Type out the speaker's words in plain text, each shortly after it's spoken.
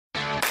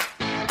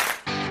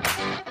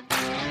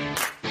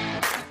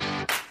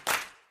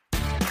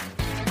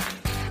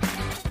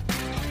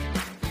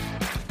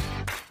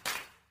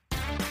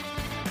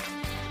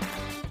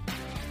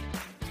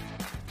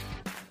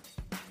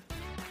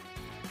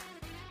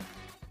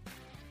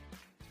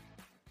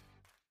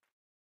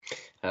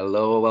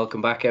Hello,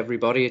 welcome back,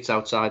 everybody. It's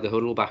Outside the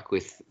Huddle, back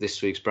with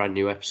this week's brand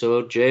new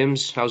episode.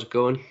 James, how's it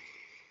going?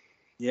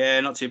 Yeah,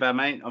 not too bad,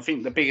 mate. I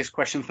think the biggest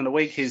question from the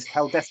week is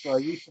how desperate are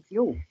you for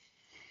fuel?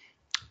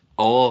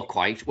 Oh,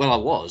 quite. Well, I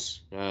was.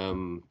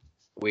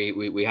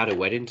 We had a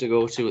wedding to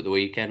go to at the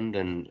weekend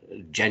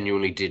and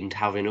genuinely didn't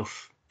have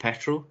enough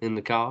petrol in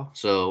the car,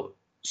 so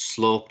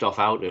sloped off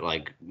out at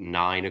like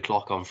 9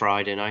 o'clock on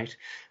Friday night,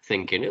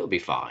 thinking it'll be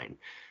fine.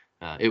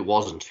 It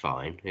wasn't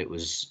fine. It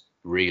was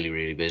really,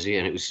 really busy,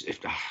 and it was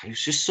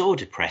just so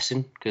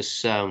depressing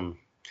because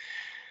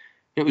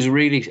it was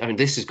really. I mean,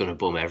 this is going to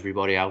bum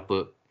everybody out,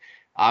 but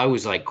I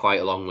was like quite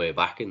a long way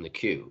back in the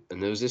queue,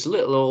 and there was this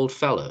little old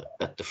fella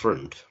at the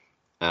front,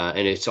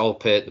 and it's all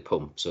pay at the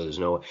pump, so there's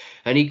no,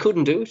 and he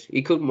couldn't do it.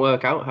 He couldn't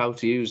work out how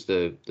to use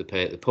the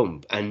pay at the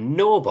pump, and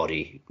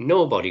nobody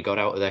got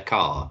out of their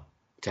car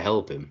to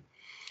help him,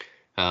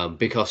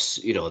 because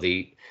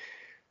the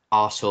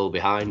arsehole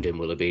behind him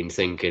will have been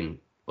thinking,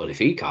 well, if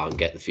he can't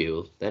get the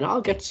fuel, then I'll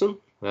get some,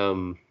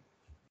 you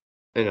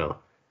know,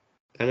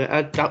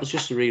 and that was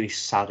just a really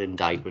sad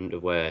indictment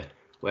of where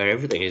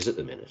everything is at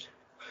the minute.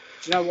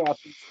 Do you know what I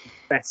think the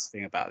best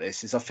thing about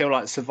this is? I feel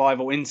like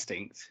survival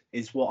instinct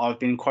is what I've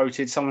been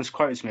quoted. Someone's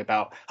quoted me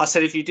about. I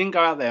said if you didn't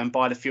go out there and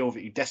buy the fuel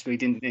that you desperately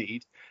didn't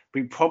need,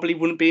 we probably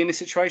wouldn't be in this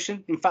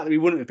situation. In fact, we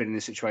wouldn't have been in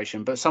this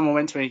situation. But someone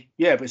went to me,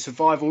 yeah, but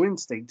survival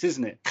instinct,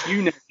 isn't it?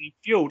 You never need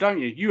fuel, don't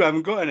you? You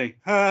haven't got any.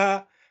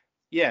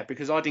 Yeah,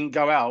 because I didn't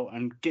go out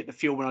and get the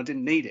fuel when I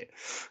didn't need it.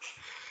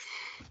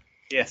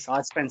 Yes,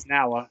 I spent an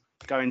hour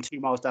going 2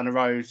 miles down the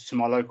road to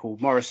my local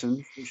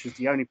Morrison's, which was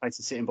the only place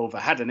to sit in Bournemouth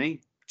that had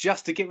any,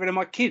 just to get rid of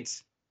my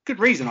kids. Good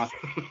reason, I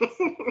think.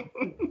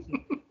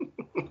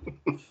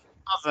 Other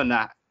than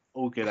that,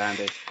 all good,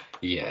 Andy.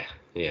 Yeah.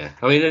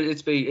 I mean,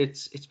 it's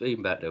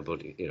been better,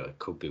 but it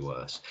could be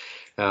worse.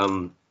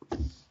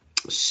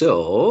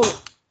 So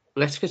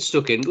let's get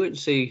stuck into it and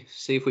see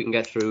if we can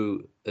get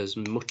through as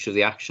much of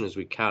the action as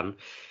we can.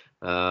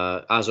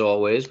 As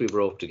always, we've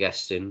roped a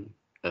guest in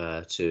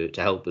to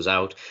help us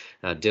out.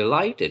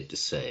 Delighted to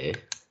say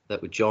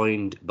that we're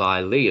joined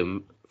by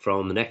Liam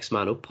from the Next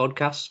Man Up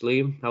podcast.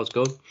 Liam, how's it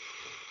going?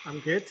 I'm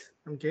good.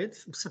 I'm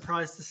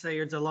surprised to say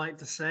you're delighted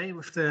to say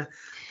with the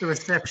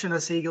reception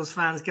us Eagles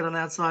fans get on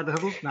outside the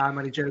huddle. No, I'm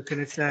only joking.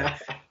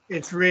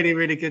 It's really,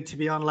 really good to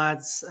be on,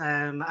 lads.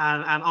 And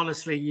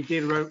honestly, you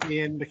did rope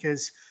me in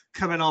because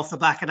coming off the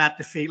back of that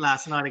defeat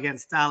last night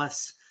against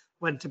Dallas,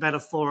 went to bed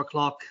at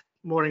 4:00,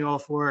 morning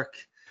off work.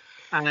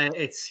 And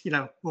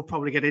we'll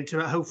probably get into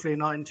it, hopefully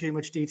not in too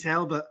much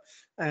detail, but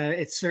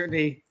it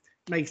certainly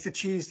makes the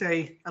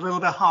Tuesday a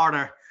little bit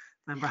harder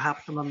than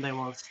perhaps the Monday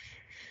was.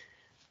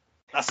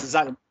 That's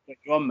exactly what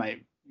you're on,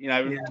 mate.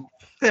 Everyone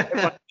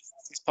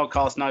this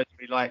podcast knows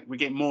we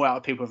get more out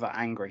of people that are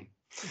angry.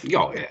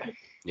 Oh,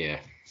 yeah.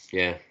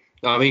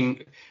 I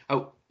mean,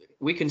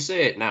 we can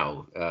say it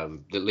now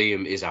that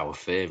Liam is our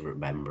favourite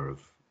member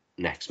of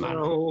Next Man. I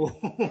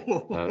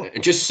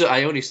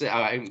only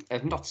say,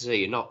 not to say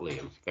you're not,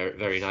 Liam. Very,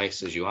 very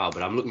nice as you are,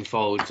 but I'm looking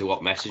forward to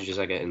what messages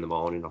I get in the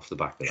morning off the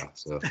back of that.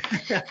 So,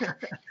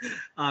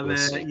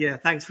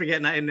 thanks for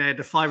getting that in there.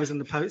 The fibers in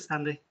the post,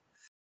 Andy.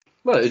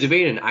 Well, it would have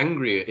been an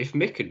angrier if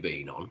Mick had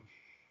been on.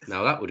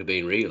 Now that would have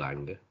been real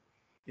anger.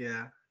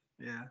 Yeah.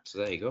 So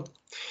there you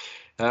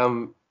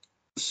go.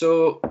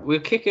 So we'll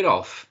kick it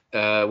off.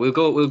 We'll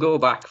go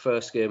back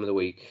first game of the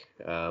week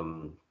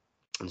and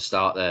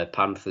start there.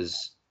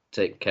 Panthers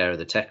take care of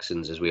the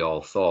Texans, as we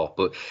all thought.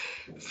 But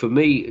for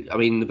me, I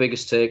mean, the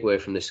biggest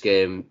takeaway from this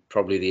game,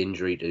 probably the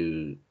injury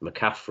to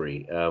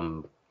McCaffrey.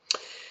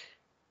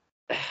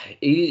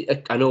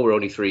 I know we're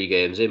only 3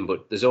 games in,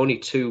 but there's only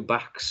 2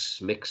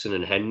 backs, Mixon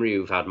and Henry,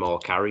 who've had more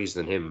carries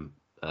than him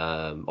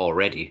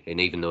already.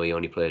 And even though he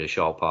only played a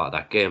short part of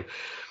that game,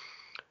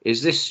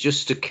 is this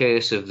just a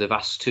case of they've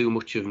asked too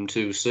much of him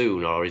too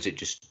soon, or is it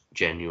just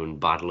genuine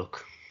bad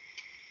luck?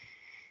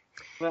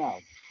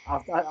 Well,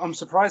 I'm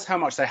surprised how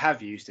much they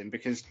have used him,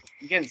 because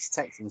against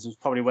Texans was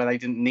probably where they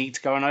didn't need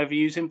to go and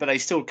overuse him, but they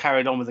still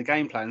carried on with the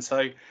game plan.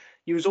 So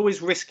he was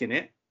always risking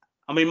it.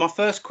 I mean, my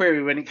first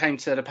query when it came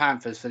to the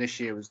Panthers for this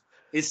year was,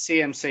 is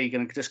CMC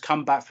going to just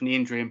come back from the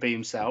injury and be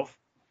himself?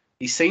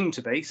 He seemed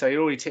to be, so he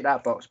already ticked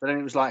that box. But then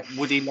it was like,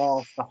 would he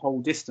last the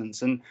whole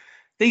distance? And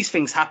these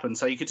things happen,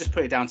 so you could just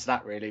put it down to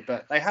that, really.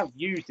 But they have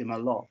used him a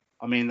lot.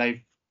 I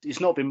mean,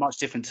 it's not been much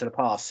different to the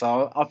past.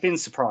 So I've been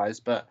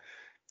surprised. But,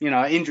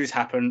 injuries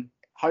happen.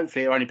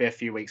 Hopefully it'll only be a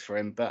few weeks for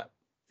him. But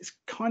it's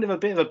kind of a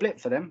bit of a blip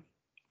for them.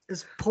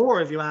 It's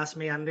poor, if you ask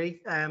me,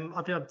 Andy. I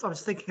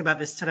was thinking about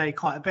this today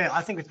quite a bit.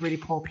 I think it's really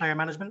poor player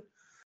management.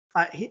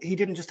 He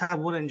didn't just have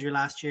one injury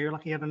last year.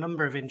 Like, he had a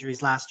number of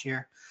injuries last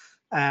year.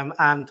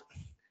 And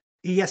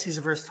he's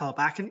a versatile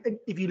back. And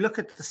if you look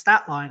at the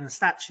stat line and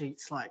stat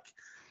sheets, like,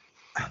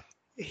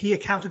 he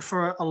accounted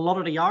for a lot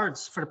of the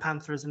yards for the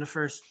Panthers in the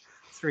first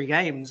 3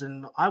 games.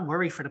 And I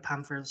worry for the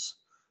Panthers,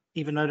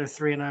 even though they're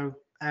 3-0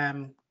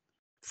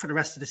 for the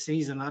rest of the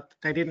season.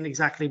 They didn't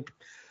exactly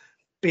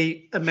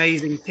beat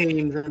amazing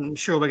teams, and I'm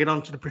sure we'll get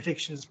on to the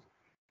predictions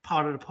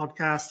part of the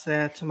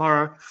podcast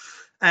tomorrow.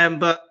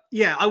 But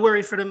Yeah, I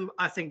worry for them.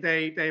 I think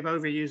they've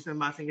overused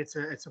them. I think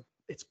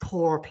it's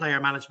poor player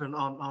management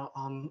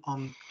on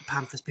the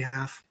Panthers'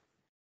 behalf.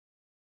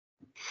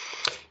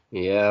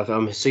 Yeah,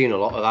 I'm seeing a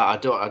lot of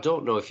that. I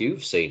don't know if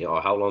you've seen it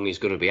or how long he's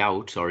going to be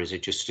out, or is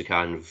it just a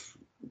kind of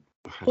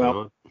I don't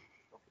know.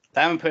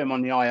 They haven't put him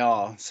on the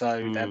IR,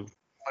 so they're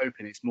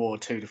hoping it's more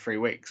 2 to 3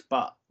 weeks.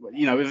 But with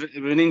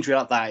an injury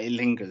like that, it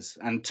lingers.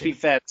 And to be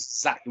fair, that's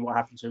exactly what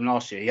happened to him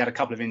last year. He had a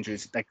couple of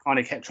injuries. They kind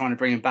of kept trying to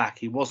bring him back.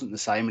 He wasn't the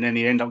same, and then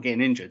he ended up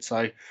getting injured.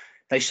 So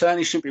they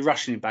certainly shouldn't be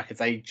rushing him back if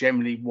they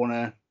generally want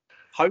to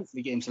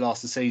hopefully get him to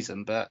last the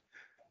season. But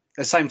at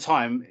the same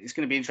time, it's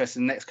going to be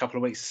interesting the next couple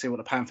of weeks to see what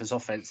the Panthers'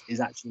 offense is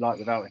actually like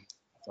without him.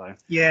 So.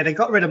 Yeah, they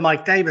got rid of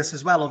Mike Davis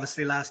as well,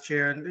 obviously, last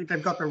year. And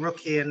they've got the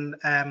rookie in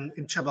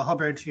Chuba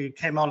Hubbard, who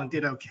came on and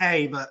did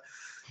okay, but,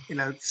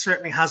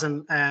 certainly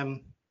hasn't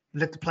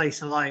lit the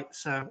place alight.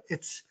 So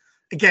it's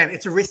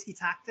a risky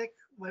tactic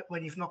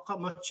when you've not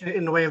got much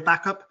in the way of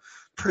backup,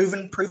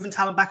 proven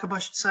talent backup, I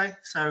should say.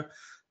 So,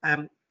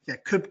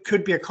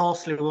 could be a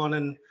costly one.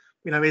 And,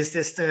 is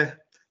this the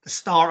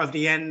start of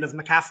the end of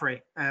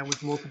McCaffrey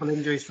with multiple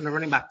injuries from the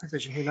running back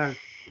position? Who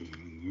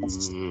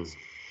knows?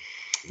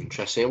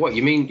 Interesting. What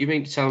you mean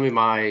to tell me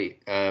my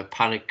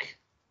panic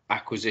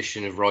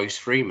acquisition of Royce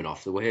Freeman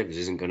off the waivers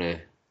isn't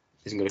gonna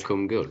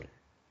come good?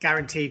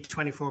 Guaranteed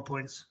 24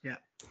 points. Yeah.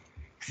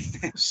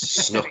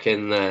 Snuck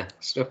in there.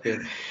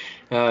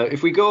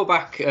 If we go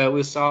back,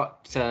 we'll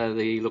start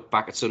the look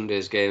back at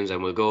Sunday's games,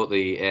 and we'll go at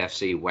the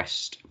AFC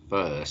West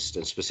first,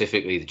 and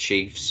specifically the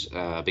Chiefs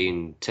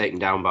being taken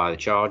down by the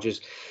Chargers.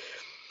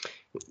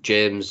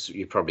 James,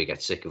 you probably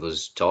get sick of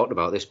us talking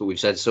about this, but we've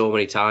said so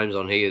many times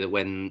on here that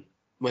when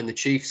the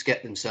Chiefs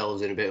get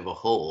themselves in a bit of a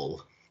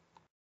hole,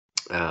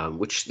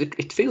 which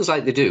it feels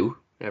like they do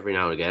every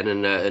now and again,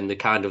 and they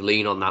kind of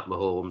lean on that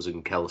Mahomes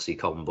and Kelsey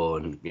combo,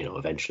 and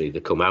eventually they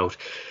come out,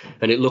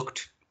 and it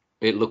looked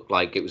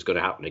like it was going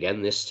to happen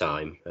again this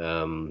time.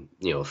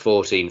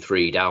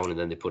 14-3 down, and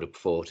then they put up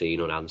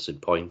 14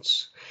 unanswered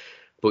points.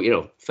 But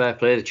fair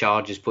play, the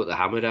Chargers put the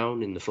hammer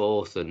down in the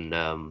fourth,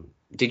 and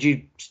did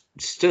you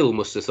still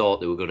must have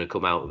thought they were going to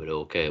come out of it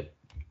okay?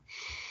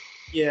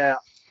 Yeah.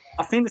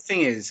 I think the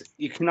thing is,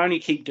 you can only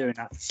keep doing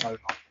that for so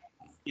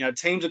long.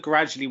 Teams are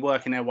gradually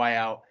working their way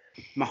out.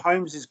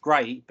 Mahomes is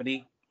great, but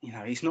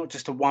he's not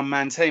just a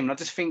one-man team. And I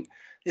just think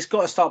it's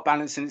got to start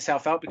balancing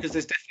itself out, because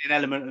there's definitely an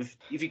element of,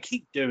 if you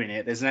keep doing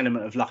it, there's an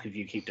element of luck if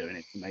you keep doing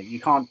it. For me, you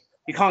can't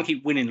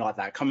keep winning like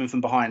that, coming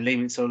from behind,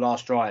 leaving it to the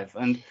last drive.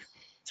 And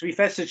to be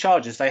fair to the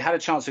Chargers, they had a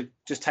chance to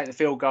just take the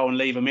field goal and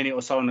leave a minute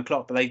or so on the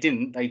clock, but they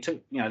didn't. They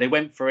took, they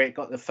went for it,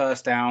 got the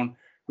first down,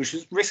 which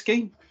was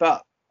risky,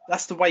 but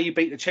that's the way you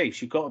beat the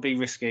Chiefs. You've got to be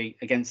risky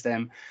against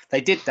them.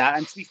 They did that,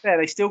 and to be fair,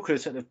 they still could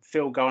have took the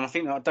field goal. And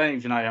I don't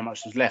even know how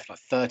much was left, like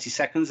 30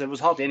 seconds. There was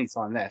hardly any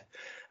time left,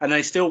 and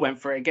they still went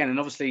for it again, and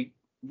obviously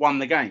won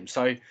the game.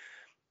 So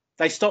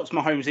they stopped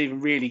Mahomes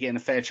even really getting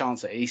a fair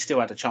chance at it. He still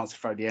had a chance to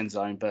throw the end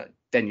zone, but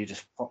then you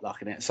just pot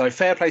luck in it. So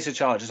fair play to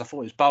Chargers. I thought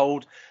it was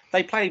bold.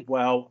 They played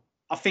well.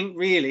 I think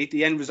really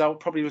the end result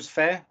probably was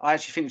fair. I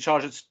actually think the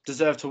Chargers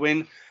deserved to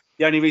win.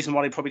 The only reason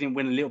why they probably didn't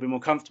win a little bit more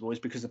comfortable is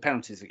because of the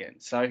penalties again.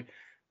 So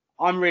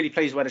I'm really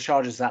pleased where the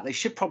Chargers are at. They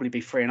should probably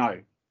be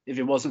 3-0. If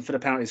it wasn't for the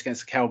penalties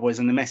against the Cowboys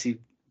and the messy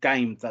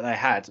game that they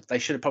had, they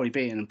should have probably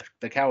beaten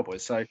the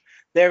Cowboys. So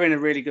they're in a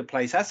really good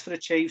place. As for the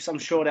Chiefs, I'm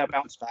sure they'll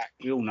bounce back.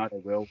 We all know they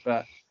will.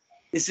 But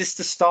is this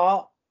the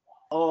start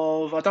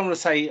of, I don't want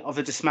to say of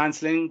a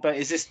dismantling, but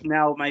is this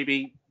now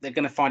maybe they're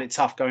going to find it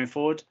tough going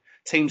forward?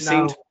 Teams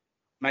seem to be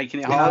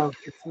making it hard.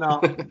 No,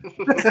 it's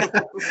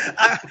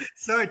not.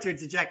 Sorry to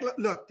interject.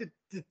 Look,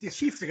 the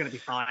Chiefs are going to be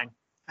fine.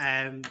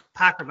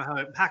 Patrick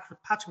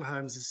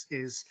Mahomes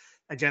is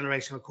a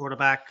generational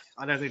quarterback.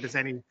 I don't think there's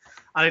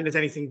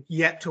anything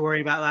yet to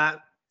worry about that.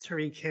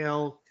 Tyreek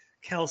Hill,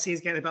 Kelsey is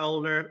getting a bit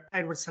older.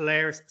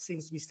 Edwards-Helaire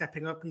seems to be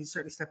stepping up. He's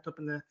certainly stepped up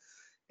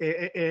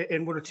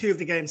in one or two of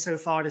the games so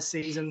far this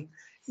season.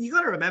 You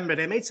got to remember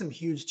they made some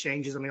huge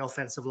changes on the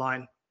offensive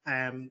line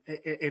in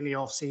the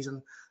off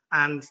season,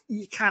 and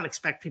you can't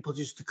expect people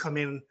just to come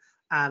in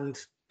and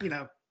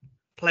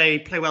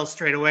play well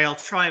straight away. I'll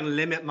try and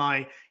limit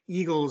my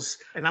Eagles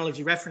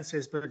analogy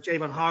references, but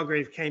Javon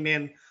Hargrave came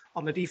in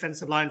on the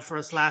defensive line for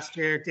us last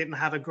year, didn't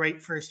have a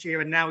great first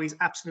year, and now he's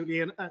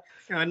absolutely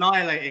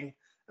annihilating.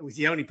 He was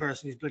the only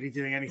person who's bloody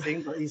doing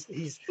anything, but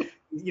he's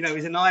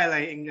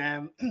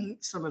annihilating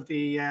some of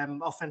the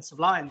offensive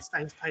lines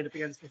that he's played up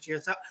against this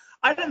year. So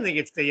I don't think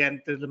it's the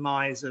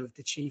demise of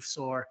the Chiefs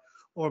or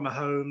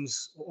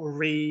Mahomes or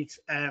Reed,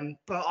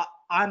 but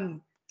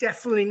I'm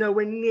definitely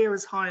nowhere near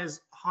as high as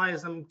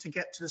them to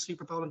get to the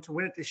Super Bowl and to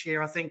win it this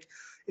year. I think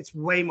it's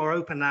way more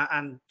open now.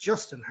 And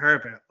Justin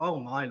Herbert, oh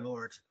my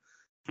Lord,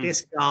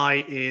 this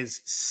guy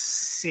is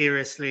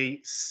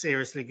seriously,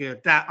 seriously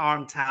good. That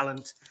arm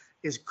talent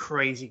is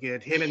crazy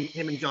good. Him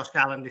and Josh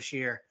Allen this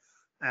year.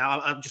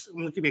 I'm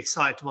going to be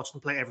excited to watch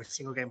them play every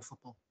single game of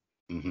football.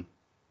 Mm-hmm.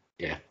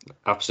 Yeah,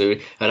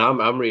 absolutely. And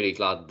I'm really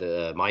glad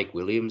that Mike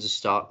Williams is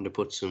starting to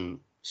put some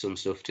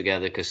stuff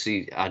together, because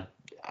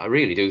I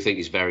really do think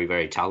he's very,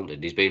 very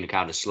talented. He's been a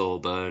kind of slow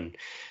burn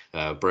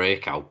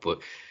breakout. But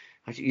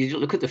you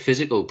look at the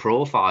physical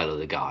profile of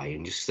the guy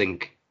and just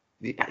think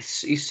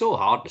he's so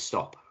hard to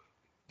stop.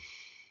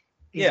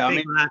 He's a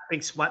big lad,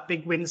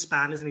 big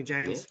wingspan, isn't he,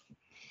 James?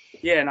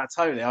 Yeah, no,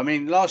 totally. I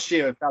mean, last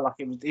year it felt like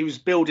he was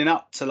building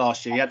up to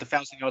last year. He had the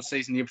 1,000-yard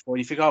season the year before.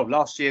 You think, oh,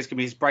 last year's going to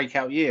be his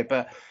breakout year,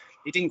 but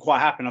it didn't quite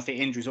happen. I think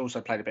injuries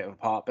also played a bit of a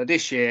part. But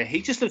this year,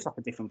 he just looks like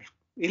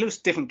he looks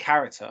a different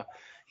character.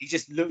 He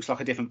just looks like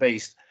a different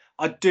beast.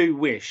 I do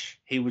wish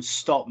he would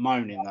stop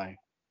moaning, though.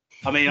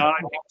 I mean, I don't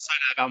think say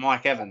that about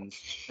Mike Evans.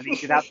 And he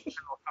did that a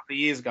couple of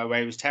years ago where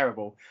he was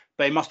terrible.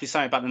 But it must be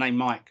something about the name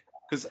Mike.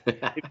 Because if he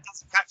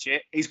doesn't catch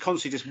it, he's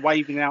constantly just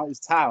waving out his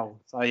towel.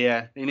 So,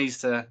 yeah, he needs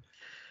to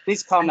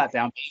calm that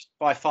down. He's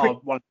by far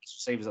one of the best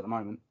receivers at the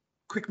moment.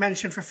 Quick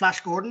mention for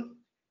Flash Gordon.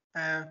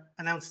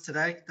 Announced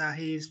today that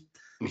he's...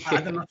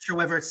 I'm not sure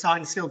whether it's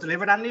signed, still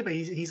delivered, Andy, but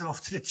he's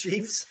off to the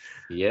Chiefs.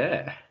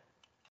 Yeah,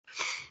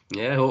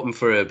 hoping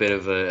for a bit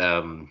of a,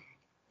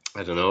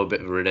 a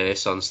bit of a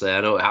renaissance there.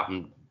 I know it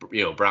happened,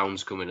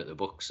 Brown's come in at the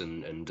Bucks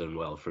and done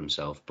well for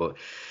himself, but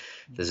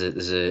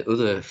there's a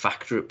other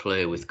factor at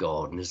play with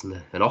Gordon, isn't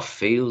there? An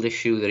off-field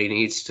issue that he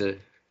needs to,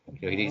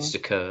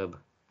 curb.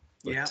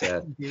 But,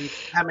 yeah,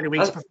 how many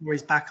weeks before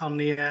he's back on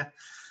the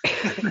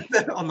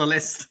on the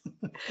list?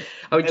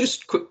 I would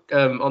just quick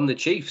on the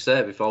Chiefs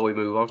there before we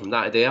move on from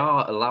that. They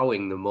are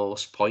allowing the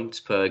most points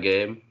per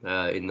game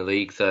in the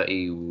league,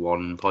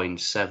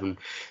 31.7.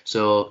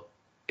 So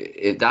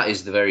that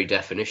is the very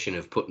definition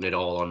of putting it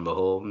all on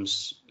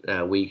Mahomes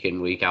week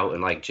in, week out.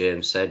 And like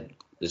James said,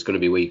 there's going to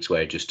be weeks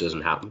where it just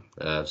doesn't happen.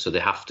 So they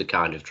have to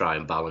kind of try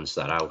and balance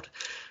that out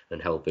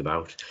and help him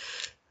out.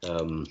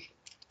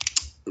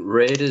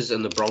 Raiders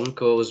and the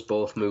Broncos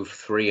both moved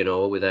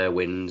 3-0 with their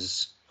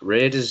wins.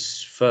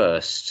 Raiders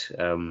first,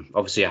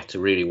 obviously have to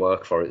really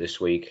work for it this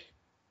week,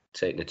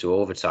 taking it to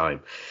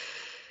overtime.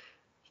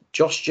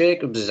 Josh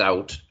Jacobs is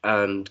out,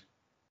 and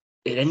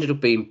it ended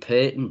up being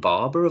Peyton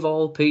Barber, of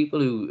all people,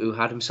 who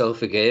had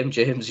himself a game.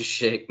 James is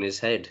shaking his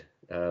head.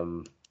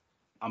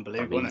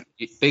 Unbelievable, isn't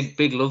it?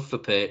 Big love for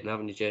Peyton,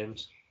 haven't you,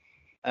 James?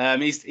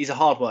 He's a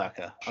hard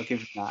worker. I'll give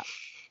him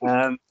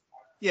that.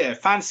 Yeah,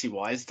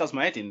 fantasy-wise, it does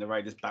my head in the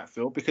Raiders'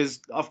 backfield because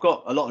I've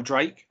got a lot of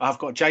Drake. I've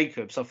got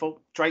Jacobs. I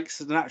thought Drake's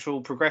the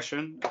natural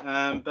progression.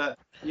 But,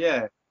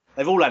 yeah,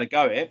 they've all had a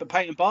go at it. But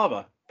Peyton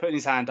Barber putting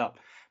his hand up.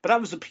 But that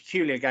was a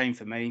peculiar game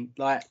for me.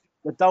 Like,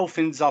 the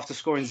Dolphins, after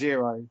scoring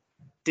 0,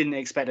 didn't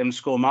expect them to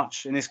score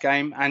much in this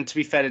game. And to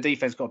be fair, the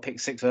defense got a pick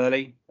 6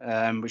 early,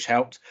 which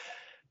helped.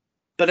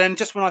 But then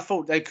just when I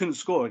thought they couldn't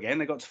score again,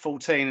 they got to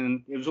 14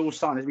 and it was all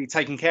starting to be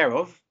taken care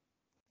of.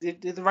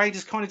 The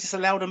Raiders kind of just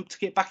allowed them to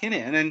get back in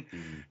it. And then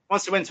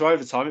once it went to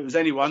overtime, it was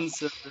anyone's.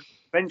 So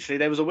eventually,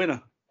 there was a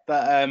winner.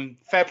 But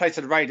fair play to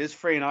the Raiders,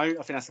 3-0. I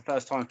think that's the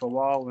first time for a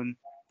while. And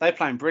they're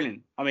playing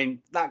brilliant. I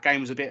mean, that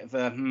game was a bit of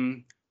a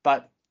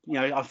but,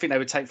 I think they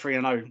would take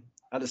 3-0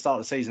 at the start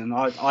of the season.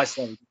 I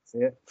certainly didn't see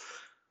it.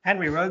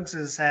 Henry Ruggs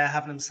is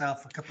having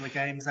himself a couple of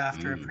games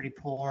after a pretty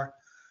poor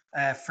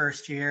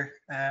first year.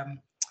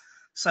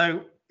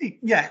 So,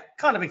 yeah,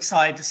 kind of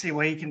excited to see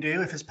what he can do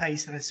with his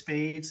pace and his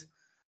speed.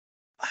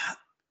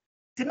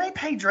 Didn't they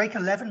pay Drake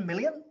 $11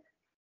 million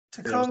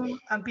to come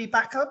and be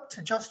backup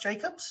to Josh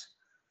Jacobs?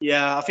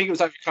 Yeah, I think it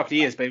was over a couple of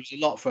years, but it was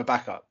a lot for a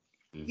backup.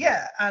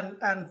 Yeah,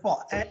 and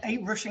what,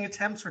 8 rushing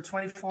attempts for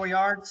 24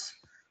 yards?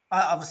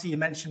 Obviously, you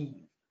mentioned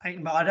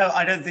Peyton Barber.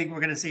 I don't think we're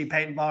going to see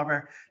Peyton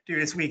Barber do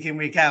this week in,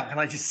 week out, can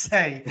I just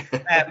say?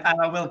 And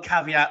I will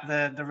caveat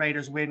the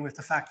Raiders win with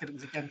the fact that it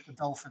was against the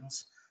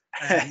Dolphins,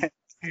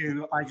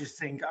 who I just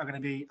think are going to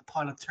be a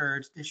pile of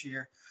turds this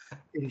year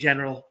in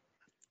general.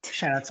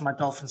 Shout out to my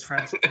Dolphins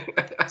friends.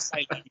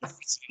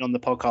 On the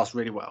podcast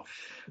really well.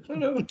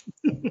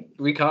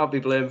 We can't be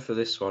blamed for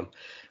this one.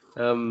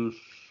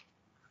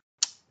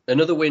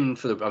 Another win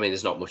for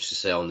there's not much to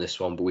say on this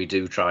one, but we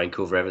do try and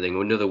cover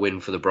everything. Another win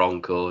for the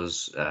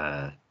Broncos,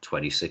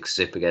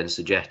 26-0 against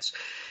the Jets.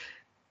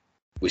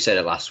 We said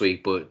it last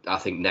week, but I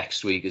think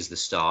next week is the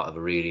start of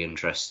a really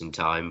interesting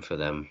time for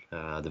them.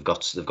 They've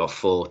got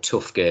 4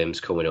 tough games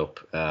coming up,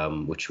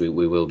 which we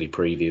will be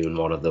previewing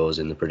one of those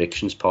in the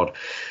predictions pod.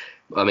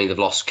 I mean, they've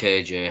lost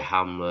KJ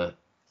Hamler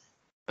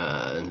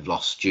and they've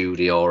lost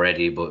Judy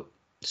already, but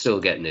still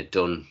getting it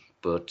done.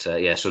 But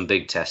some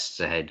big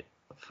tests ahead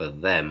for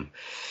them.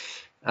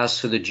 As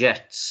for the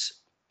Jets,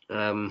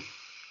 I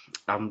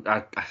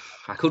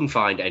couldn't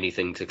find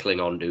anything to cling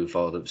on to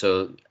for them.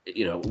 So,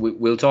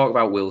 we'll talk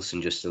about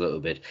Wilson just a little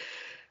bit.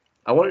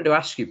 I wanted to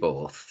ask you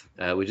both.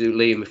 We do,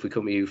 Liam, if we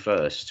come to you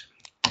first.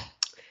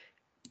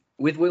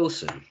 With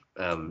Wilson,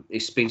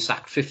 he's been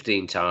sacked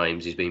 15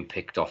 times. He's been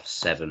picked off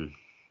 7.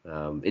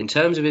 In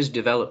terms of his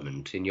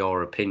development, in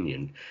your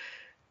opinion,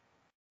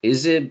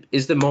 is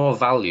there more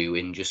value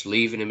in just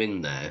leaving him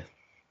in there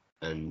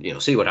and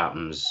see what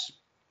happens,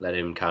 let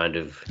him kind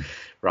of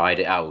ride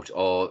it out,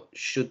 or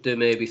should they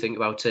maybe think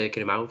about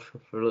taking him out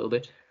for a little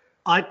bit?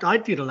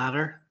 I'd do the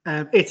latter.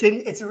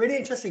 It's a really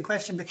interesting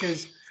question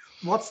because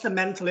what's the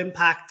mental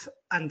impact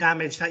and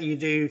damage that you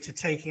do to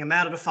taking him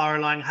out of the fire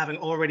line, having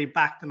already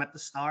backed him at the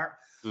start?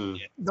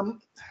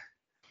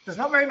 there's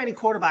not very many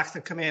quarterbacks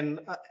that come in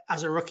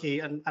as a rookie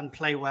and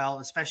play well,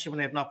 especially when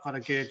they've not got a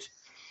good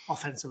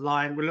offensive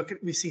line.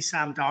 We see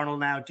Sam Darnold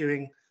now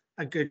doing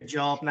a good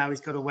job. Now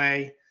he's got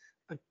away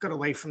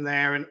from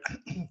there, and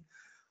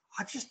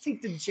I just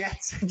think the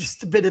Jets are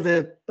just a bit of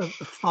a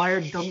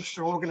fire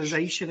dumpster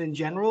organization in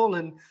general,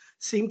 and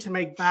seem to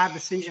make bad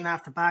decision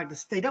after bad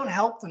decision. They don't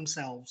help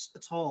themselves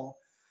at all.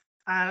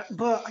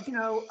 But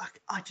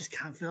I just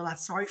can't feel that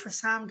sorry for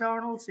Sam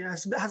Darnold.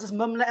 Has his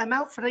mum let him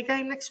out for the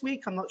game next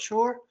week? I'm not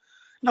sure.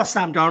 Not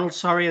Sam Darnold,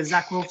 sorry,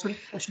 Zach Wilson,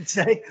 I should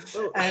say.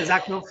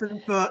 Zach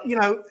Wilson. But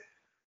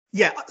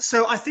yeah.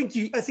 So I think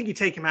you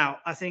take him out.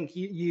 I think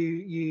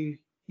you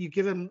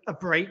give him a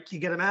break. You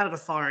get him out of the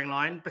firing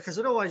line, because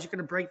otherwise you're going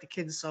to break the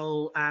kid's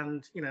soul,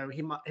 and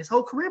his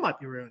whole career might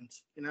be ruined.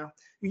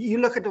 You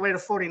look at the way the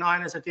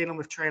 49ers are dealing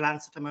with Trey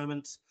Lance at the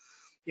moment.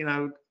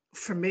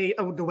 For me,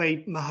 the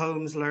way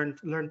Mahomes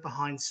learned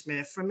behind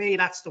Smith, for me,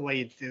 that's the way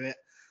you do it.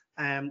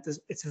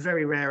 It's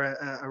very rare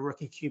a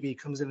rookie QB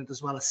comes in and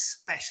does well,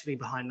 especially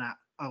behind that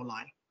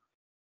O-line.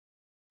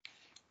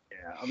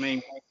 Yeah, I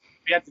mean,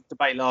 we had the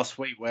debate last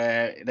week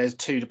where there's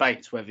two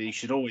debates, whether you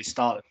should always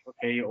start the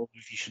rookie or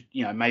if you should,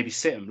 maybe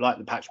sit him, like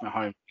the Patrick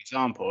Mahomes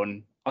example.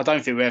 And I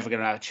don't think we're ever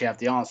going to actually have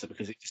the answer,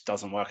 because it just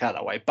doesn't work out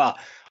that way. But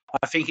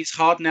I think it's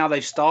hard now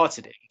they've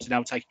started it to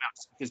now take him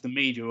out, because the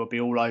media will be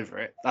all over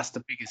it. That's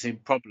the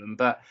biggest problem.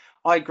 But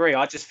I agree.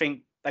 I just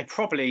think they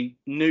probably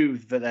knew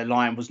that their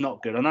line was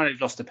not good. I know they've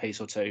lost a piece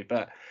or two,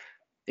 but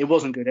it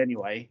wasn't good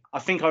anyway. I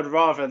think I'd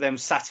rather them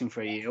sat him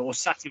for a year, or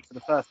sat him for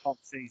the first part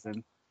of the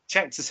season,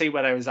 checked to see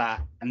where they was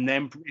at, and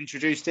then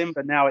introduced him.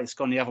 But now it's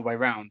gone the other way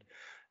round.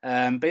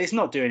 But it's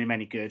not doing him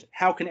any good.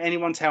 How can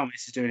anyone tell me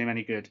this is doing him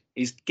any good?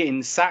 He's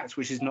getting sacked,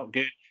 which is not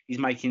good. He's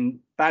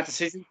making bad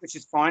decisions, which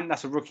is fine.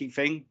 That's a rookie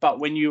thing. But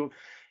when you're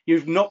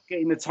not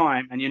getting the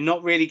time and you're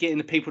not really getting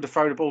the people to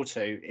throw the ball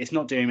to, it's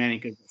not doing him any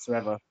good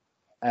whatsoever.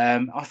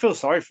 I feel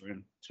sorry for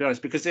him, to be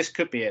honest, because this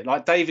could be it.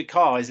 Like David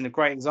Carr is a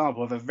great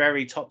example of a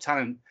very top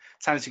talented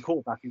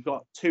quarterback who's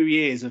got 2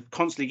 years of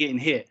constantly getting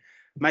hit,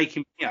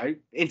 making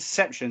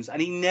interceptions,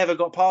 and he never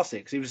got past it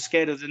because he was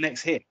scared of the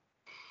next hit.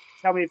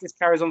 Tell me if this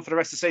carries on for the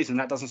rest of the season,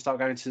 that doesn't start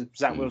going to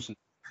Zach Wilson.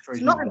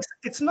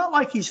 It's not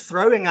like he's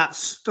throwing at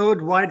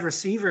stud wide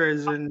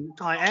receivers and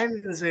tight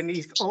ends, and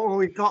he's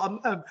got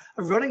a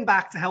running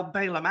back to help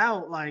bail him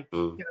out. They're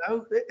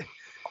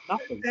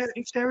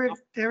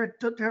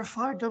a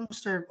fire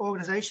dumpster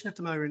organization at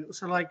the moment.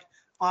 So,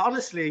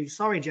 honestly,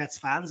 sorry, Jets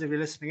fans, if you're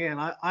listening in,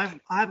 I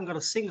haven't got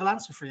a single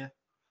answer for you.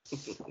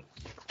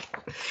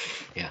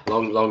 Yeah,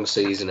 long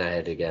season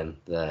ahead again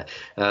there.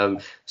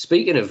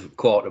 Speaking of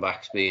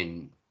quarterbacks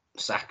being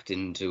sacked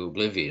into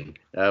oblivion,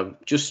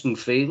 Justin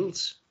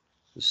Fields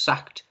was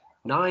sacked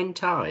 9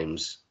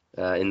 times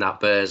in that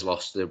Bears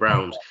loss to the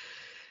Browns.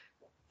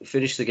 He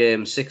finished the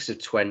game 6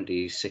 of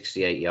 20,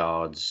 68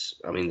 yards.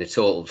 I mean, they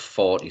totaled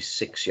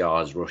 46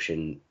 yards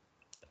rushing.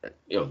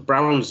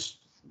 Browns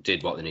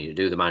did what they needed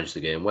to do. They managed the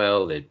game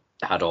well. They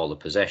had all the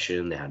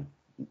possession. They had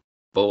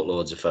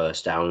boatloads of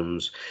first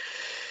downs.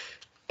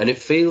 And it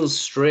feels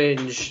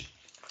strange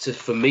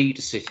for me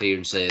to sit here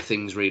and say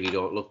things really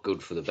don't look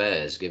good for the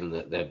Bears, given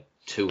that they're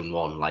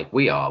 2-1 like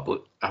we are.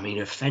 But I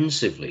mean,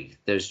 offensively,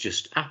 there's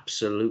just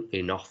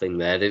absolutely nothing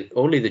there.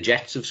 Only the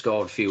Jets have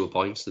scored fewer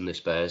points than this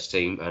Bears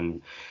team,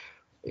 and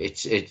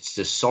it's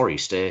a sorry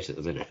state at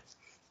the minute.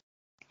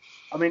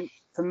 I mean,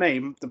 for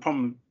me, the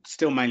problem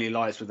still mainly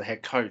lies with the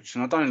head coach,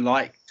 and I don't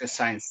like just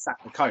saying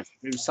sack the coach.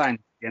 We were saying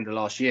at the end of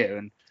last year,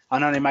 and I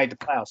know they made the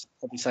playoffs,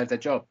 probably saved their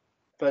job.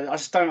 But I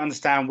just don't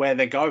understand where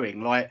they're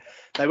going.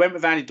 They went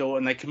with Andy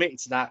Dalton, they committed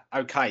to that.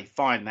 Okay,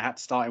 fine. They had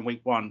to start in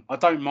week 1. I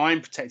don't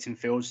mind protecting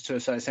Fields to a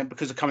certain extent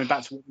because of coming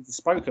back to what we just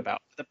spoke about.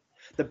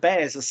 The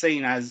Bears are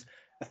seen as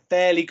a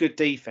fairly good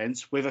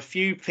defense with a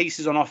few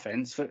pieces on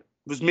offense that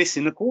was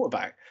missing the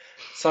quarterback.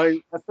 So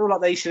I feel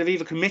like they should have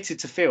either committed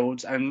to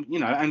Fields and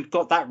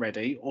got that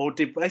ready, or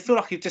they feel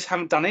like they just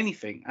haven't done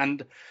anything.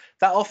 And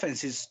that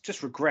offense has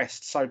just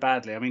regressed so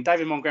badly. I mean,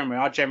 David Montgomery,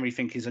 I generally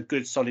think is a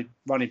good, solid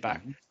running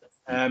back.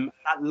 That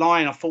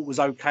line I thought was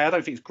okay. I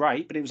don't think it's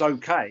great, but it was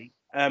okay.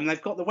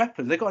 They've got the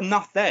weapons. They've got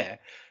enough there.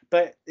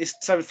 But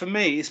so for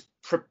me, it's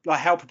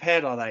how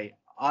prepared are they?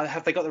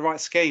 Have they got the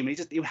right scheme?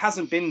 It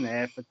hasn't been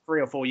there for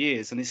 3 or 4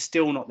 years, and it's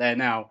still not there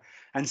now.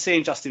 And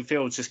seeing Justin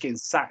Fields just getting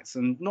sacked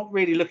and not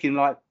really looking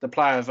like the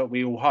player that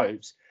we all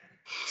hoped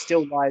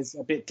still lies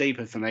a bit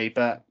deeper for me.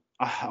 But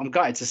I'm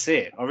gutted to see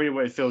it. I really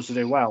want Fields to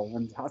do well.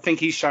 And I think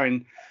he's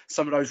showing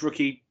some of those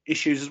rookie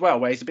issues as well,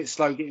 where he's a bit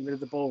slow getting rid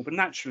of the ball. But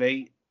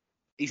naturally,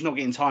 he's not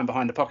getting time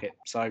behind the pocket.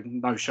 So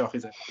no shock,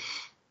 is it?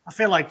 I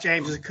feel like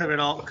James has covered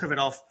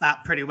off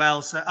that pretty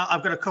well. So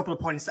I've got a couple of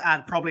points to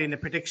add, probably in the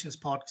predictions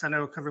pod, because I know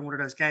we're covering one of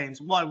those games.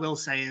 What I will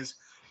say is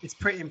it's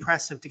pretty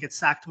impressive to get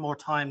sacked more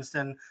times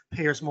than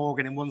Piers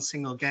Morgan in one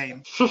single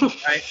game.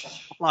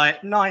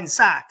 Right? 9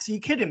 sacks. Are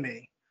you kidding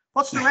me?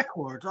 What's the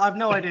record? I have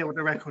no idea what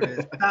the record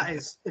is, but that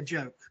is a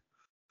joke.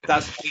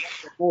 That's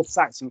 4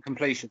 sacks and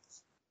completions.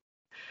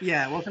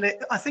 Yeah, wasn't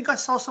it? I think I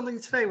saw something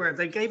today where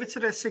they gave it to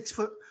their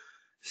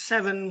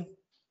 6'7"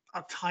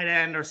 a tight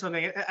end or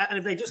something, and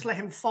if they just let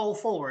him fall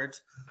forward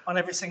on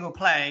every single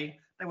play,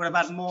 they would have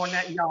had more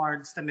net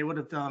yards than they would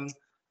have done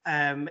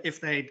if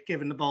they'd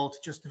given the ball to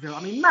just Deville.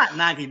 I mean, Matt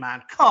Nagy,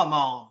 man, come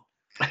on.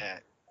 Yeah.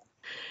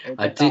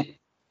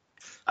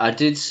 I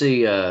did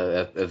see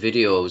a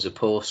video. It was a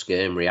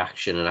post-game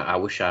reaction, and I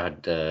wish I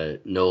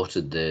had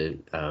noted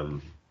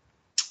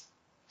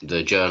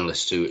the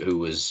journalist who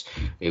was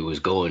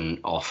going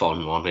off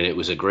on one, and it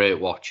was a great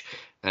watch.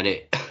 And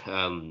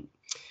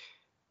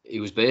he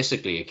was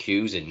basically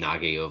accusing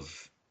Nagy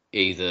of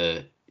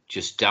either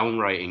just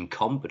downright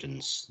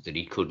incompetence that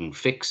he couldn't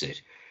fix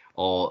it,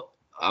 or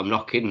I'm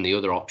not kidding. The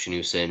other option, he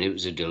was saying it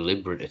was a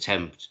deliberate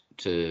attempt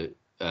to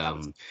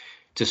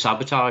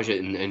sabotage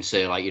it and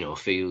say, like,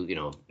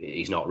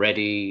 he's not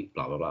ready,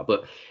 blah blah blah.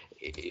 But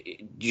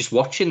just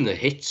watching the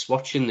hits,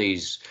 watching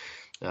these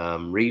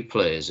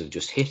replays of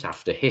just hit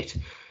after hit,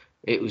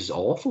 it was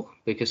awful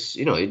because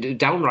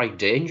downright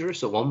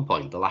dangerous at one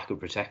point. The lack of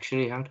protection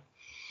he had.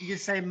 You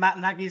say Matt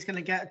Nagy's going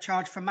to get a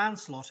charge for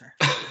manslaughter?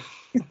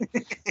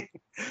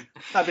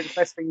 That'd be the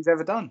best thing he's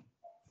ever done.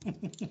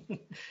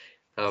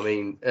 I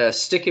mean,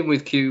 sticking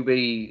with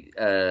rookie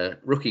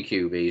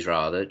QBs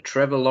rather,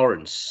 Trevor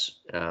Lawrence.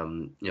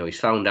 He's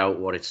found out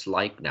what it's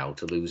like now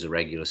to lose a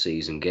regular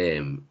season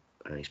game.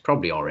 He's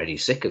probably already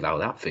sick of how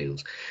that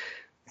feels.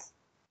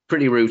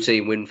 Pretty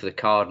routine win for the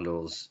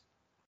Cardinals.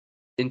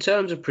 In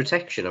terms of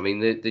protection, I mean,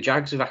 the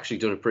Jags have actually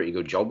done a pretty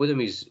good job with him.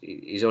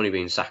 He's only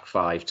been sacked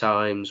 5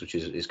 times, which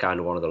is kind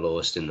of one of the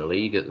lowest in the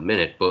league at the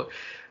minute. But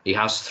he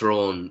has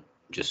thrown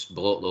just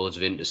boatloads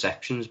of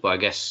interceptions. But I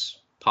guess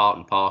part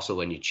and parcel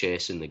when you're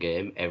chasing the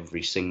game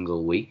every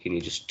single week and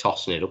you're just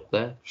tossing it up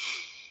there.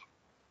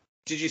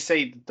 Did you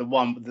see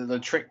the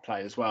trick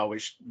play as well,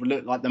 which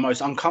looked like the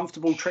most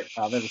uncomfortable trick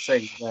play I've ever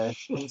seen?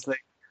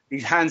 He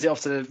hands it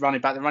off to the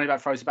running back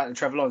throws it back to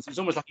Trevor Lawrence. It was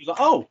almost like he was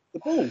like, oh, the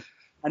ball.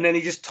 And then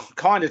he just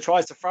kind of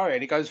tries to throw it.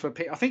 He goes for a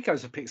pick. I think he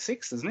goes for pick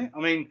 6, doesn't it? I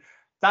mean,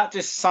 that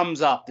just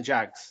sums up the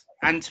Jags.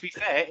 And to be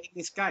fair, in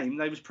this game,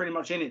 they was pretty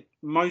much in it,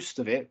 most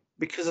of it,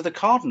 because of the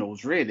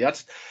Cardinals, really.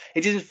 It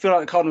didn't feel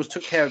like the Cardinals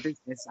took care of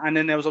business. And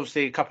then there was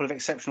obviously a couple of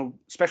exceptional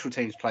special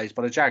teams plays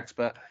by the Jags.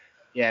 But,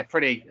 yeah,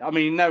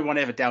 no one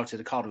ever doubted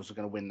the Cardinals were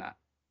going to win that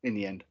in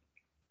the end.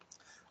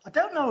 I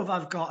don't know if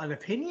I've got an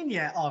opinion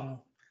yet on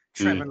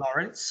Trevor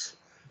Lawrence.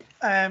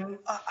 I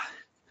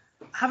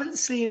haven't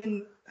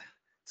seen...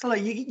 So,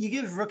 like, you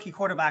give rookie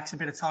quarterbacks a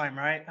bit of time,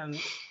 right? And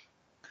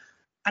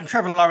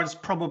Trevor Lawrence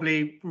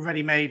probably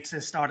ready-made to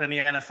start in the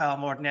NFL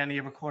more than any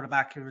other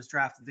quarterback who was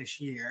drafted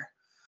this year.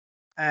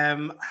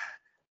 And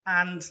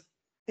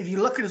if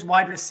you look at his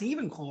wide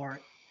receiving core,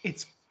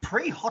 it's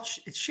pretty hot.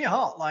 It's shit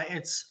hot. Like,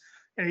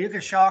 you look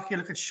at Shark, you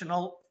look at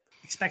Chenault,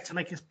 expect to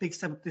make a big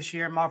step up this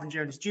year. Marvin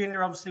Jones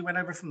Jr. obviously went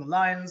over from the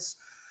Lions.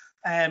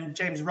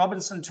 James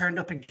Robinson turned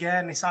up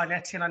again. They signed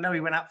Etienne. I know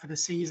he went out for the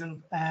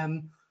season.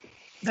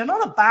 They're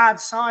not a bad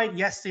side.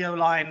 Yes, the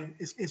O-line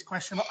is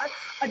questionable.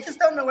 I just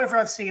don't know whether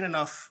I've seen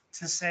enough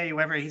to say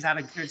whether he's had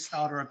a good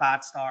start or a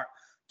bad start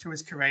to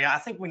his career. I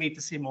think we need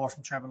to see more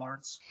from Trevor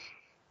Lawrence.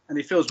 And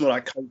it feels more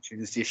like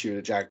coaching is the issue of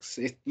the Jags.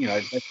 A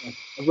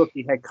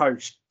rookie head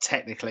coach,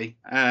 technically.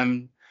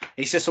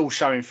 It's just all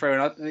showing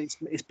through. And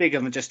it's bigger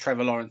than just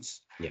Trevor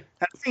Lawrence. Yeah.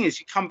 And the thing is,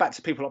 you come back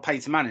to people like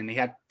Peyton Manning. He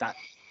had that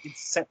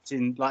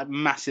interception, like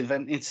massive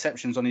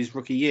interceptions on his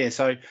rookie year.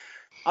 So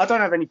I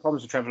don't have any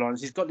problems with Trevor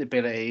Lawrence. He's got the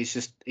ability.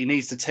 He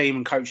needs the team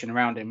and coaching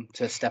around him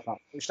to step up,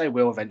 which they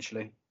will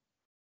eventually.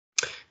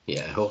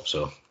 Yeah, I hope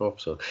so.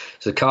 So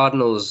the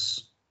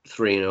Cardinals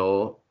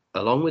 3-0,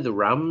 along with the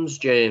Rams,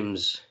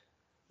 James,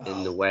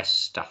 in the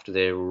West after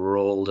they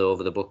rolled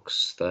over the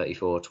Bucs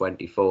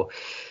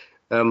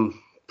 34-24.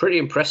 Pretty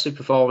impressive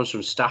performance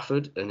from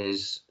Stafford and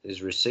his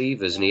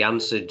receivers, and he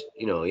answered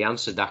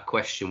that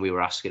question we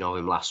were asking of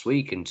him last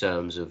week in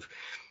terms of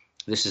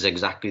this is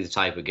exactly the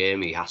type of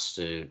game he has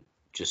to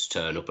just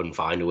turn up and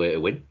find a way to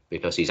win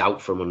because he's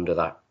out from under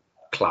that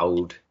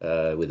cloud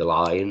with the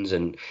Lions,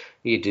 and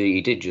he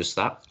did just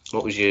that.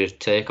 What was your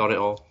take on it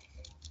all?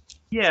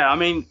 Yeah, I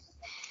mean,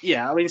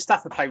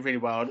 Stafford played really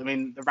well. I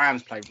mean, the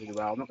Rams played really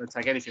well. I'm not going to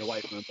take anything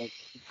away from them, but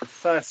the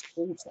first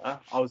quarter,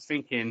 I was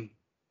thinking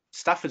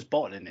Stafford's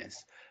bottling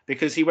this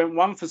because he went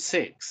 1 for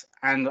 6,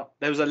 and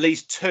there was at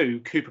least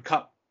 2 Cooper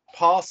Kupp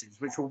passes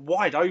which were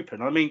wide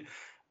open. I mean,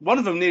 one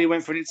of them nearly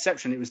went for an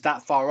interception. It was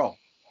that far off.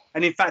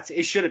 And in fact,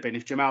 it should have been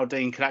if Jamal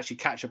Dean could actually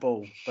catch a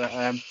ball. But,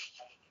 and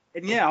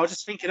yeah, I was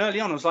just thinking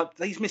early on, I was like,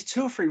 he's missed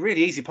 2 or 3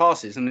 really easy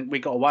passes and we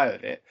got away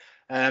with it.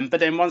 But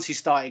then once he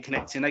started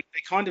connecting, they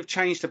kind of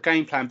changed the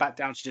game plan back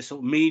down to just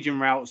sort of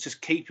medium routes,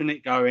 just keeping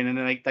it going. And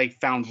then they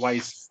found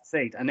ways to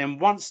succeed. And then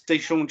once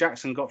Deshaun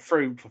Jackson got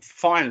through,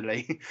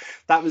 finally,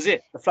 that was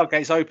it. The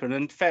floodgates opened,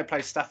 and fair play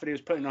to Stafford. He was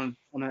putting on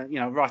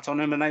right on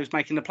them, and they was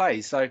making the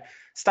plays. So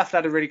Stafford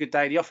had a really good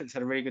day. The offense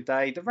had a really good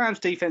day. The Rams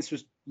defense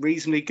was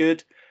reasonably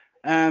good.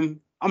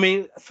 I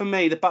mean, for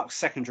me, the Bucs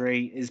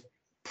secondary is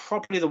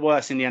probably the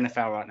worst in the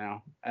NFL right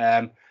now.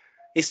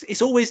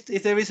 It's always,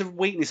 if there is a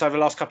weakness over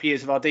the last couple of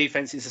years of our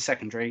defense, it's a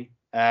secondary.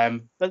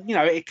 But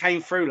it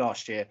came through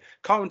last year.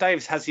 Carlton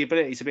Davis has the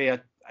ability to be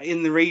a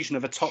in the region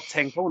of a top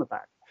 10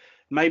 cornerback.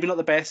 Maybe not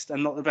the best,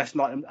 and not the best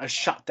like a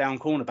shutdown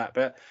cornerback,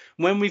 but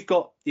when we've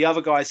got the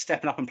other guys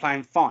stepping up and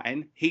playing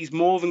fine, he's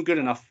more than good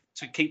enough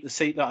to keep the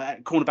seat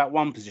at cornerback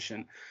 1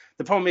 position.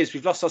 The problem is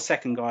we've lost our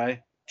second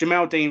guy.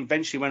 Jamal Dean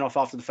eventually went off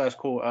after the first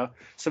quarter,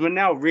 so we're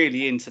now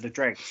really into the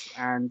dregs.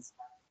 And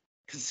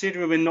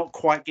considering we're not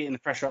quite getting the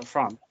pressure up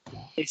front,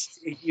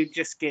 you're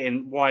just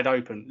getting wide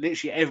open.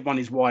 Literally everyone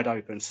is wide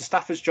open. So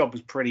Stafford's job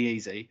was pretty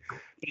easy, but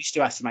he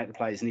still has to make the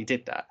plays, and he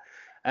did that.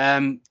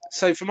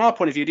 So from our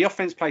point of view, the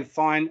offense played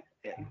fine.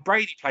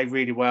 Brady played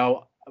really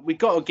well. We've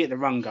got to get the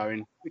run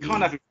going. We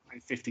can't have him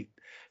playing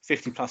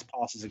 50 plus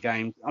passes a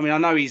game. I mean, I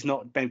know he's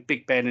not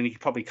Big Ben and he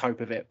could probably cope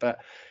with it, but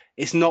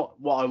it's not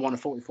what I want a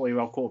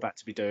 44-year-old quarterback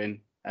to be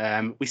doing.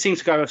 We seem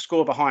to go a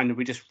score behind and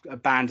we just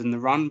abandon the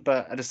run,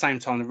 but at the same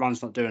time, the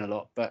run's not doing a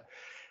lot. But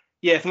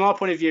yeah, from our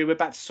point of view, we're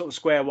back to sort of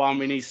square one.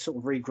 We need to sort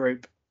of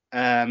regroup.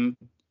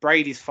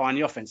 Brady's fine.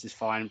 The offense is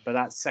fine, but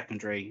that's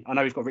secondary. I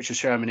know we've got Richard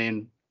Sherman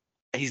in.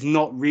 He's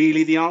not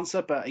really the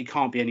answer, but he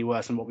can't be any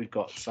worse than what we've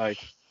got. So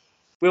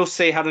we'll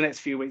see how the next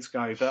few weeks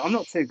go. But I'm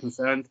not too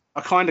concerned. I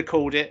kind of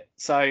called it,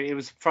 so it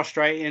was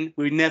frustrating.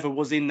 We never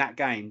was in that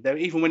game.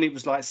 Even when it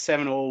was like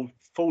 7-all,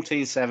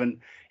 14-7,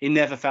 it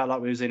never felt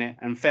like we was in it.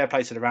 And fair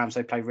play to the Rams,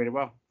 they played really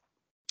well.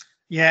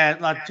 Yeah,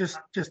 like just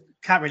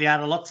can't really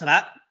add a lot to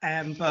that.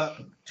 But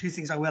two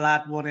things I will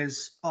add. One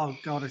is, oh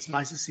God, it's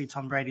nice to see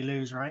Tom Brady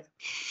lose, right?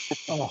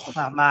 Oh,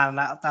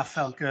 that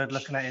felt good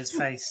looking at his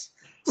face.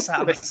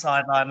 Sat on the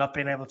sideline, not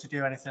being able to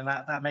do anything.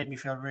 That made me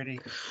feel really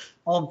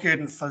all good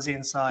and fuzzy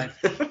inside.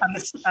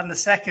 And the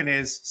second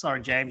is, sorry,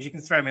 James, you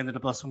can throw me under the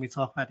bus when we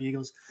talk about the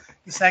Eagles.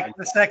 The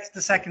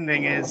second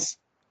thing is,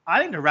 I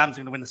think the Rams are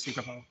going to win the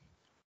Super Bowl.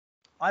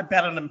 I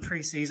bet on them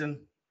preseason.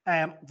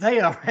 They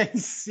are a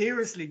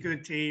seriously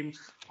good team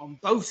on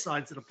both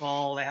sides of the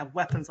ball. They have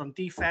weapons on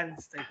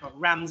defense. They've got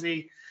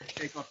Ramsey.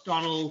 They've got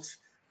Donald.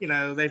 You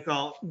know, they've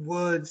got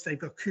Woods. They've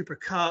got Cooper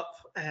Kupp.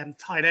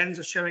 Tight ends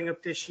are showing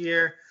up this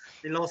year.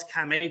 They lost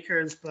Cam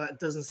Akers, but it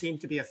doesn't seem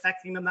to be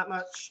affecting them that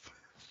much.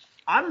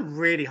 I'm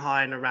really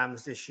high on the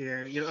Rams this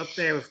year. You're up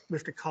there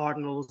with the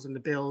Cardinals and the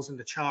Bills and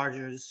the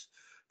Chargers.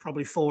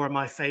 Probably 4 of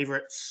my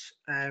favorites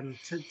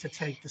to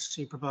take the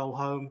Super Bowl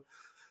home,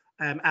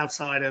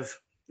 outside of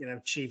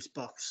Chiefs,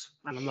 Bucks,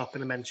 and I'm not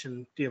going to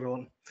mention the other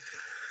one.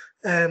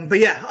 But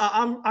yeah,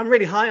 I'm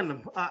really high on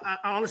them. I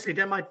honestly,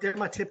 they're my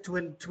tip to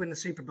win the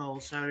Super Bowl.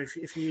 So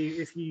if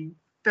you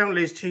don't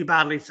lose too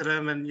badly to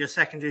them and your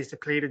secondary is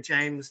depleted,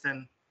 James,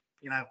 then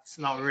it's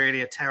not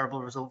really a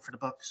terrible result for the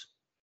Bucks.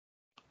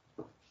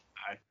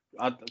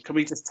 Can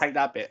we just take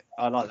that bit?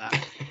 I like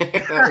that.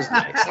 That was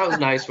nice. That was a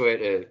nice way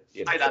to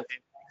take that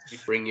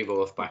bit. Bring you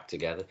both back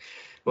together.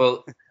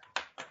 Well,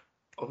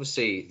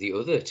 obviously, the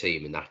other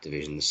team in that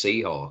division, the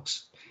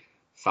Seahawks,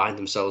 find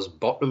themselves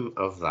bottom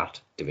of that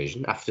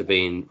division after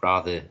being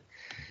rather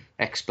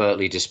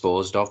expertly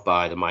disposed of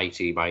by the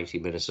mighty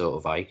Minnesota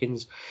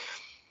Vikings.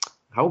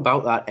 How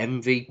about that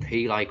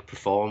MVP-like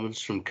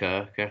performance from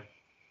Kirker?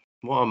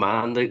 What a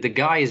man. The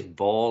guy is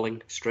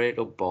balling, straight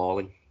up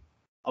balling.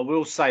 I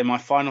will say my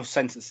final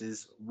sentence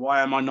is,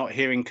 why am I not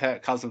hearing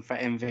Kirk Cousins for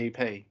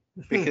MVP?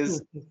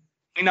 Because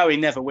we know he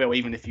never will,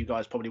 even if you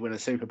guys probably win a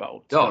Super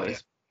Bowl. Oh,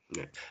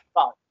 yeah.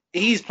 But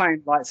he's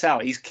playing lights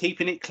out. He's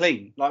keeping it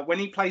clean. Like, when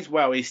he plays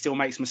well, he still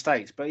makes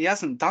mistakes, but he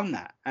hasn't done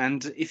that.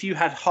 And if you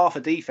had half a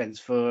defense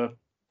for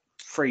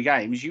 3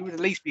 games, you would at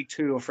least be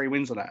 2 or 3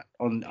 wins on that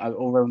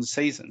all around the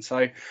season.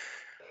 So,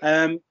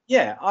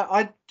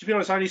 I to be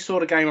honest, I only saw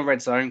the game on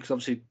Red Zone because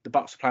obviously the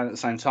Bucks are playing at the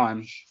same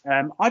time.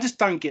 I just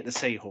don't get the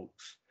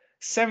Seahawks.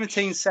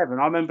 17-7.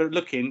 I remember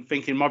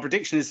thinking my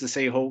prediction is the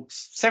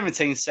Seahawks.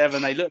 17-7.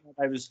 They looked like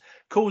they was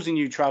causing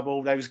you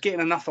trouble. They was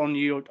getting enough on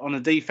you on the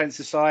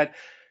defensive side.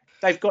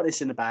 They've got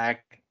this in the bag.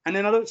 And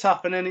then I looked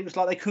up, and then it was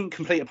like they couldn't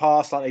complete a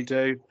pass like they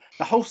do.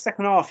 The whole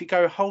second half, you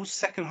go a whole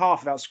second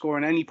half without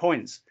scoring any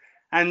points.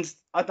 And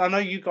I know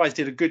you guys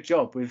did a good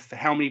job with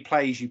how many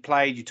plays you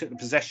played. You took the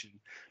possession.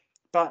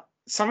 But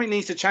something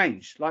needs to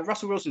change. Like,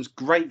 Russell Wilson's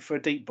great for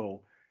a deep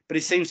ball, but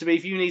it seems to be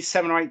if you need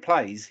 7 or 8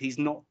 plays, he's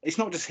not. It's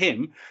not just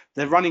him.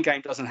 The running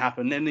game doesn't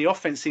happen. Then the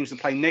offense seems to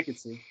play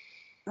negative.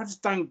 I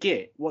just don't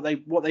get what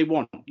they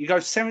want. You go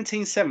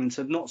 17-7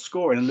 to not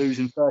scoring and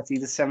losing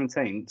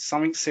 30-17.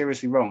 Something's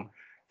seriously wrong.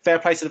 Fair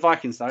play to the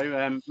Vikings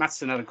though.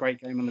 Mattison had a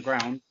great game on the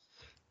ground,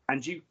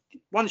 and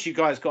once you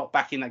guys got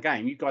back in that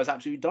game, you guys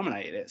absolutely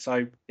dominated it. So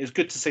it was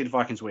good to see the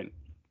Vikings win.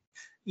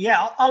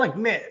 Yeah, I'll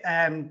admit,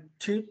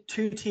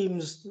 two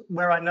teams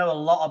where I know a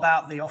lot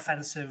about the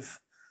offensive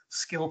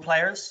skill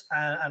players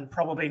and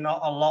probably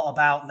not a lot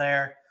about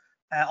their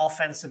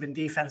offensive and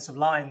defensive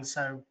lines.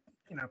 So,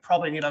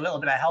 probably need a little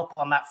bit of help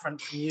on that front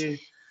from you,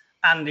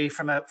 Andy,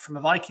 from a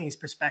Vikings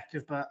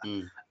perspective. But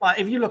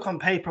if you look on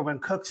paper, when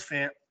Cook's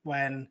fit,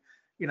 when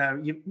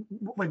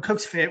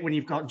Cook's fit, when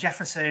you've got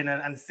Jefferson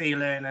and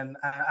Thielen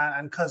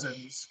and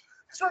Cousins,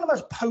 it's one of the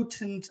most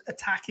potent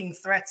attacking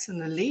threats in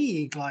the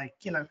league.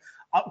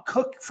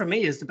 Cook for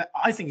me is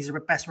I think he's the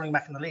best running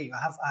back in the league.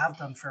 I have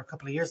done for a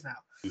couple of years now.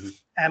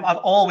 Mm-hmm. I've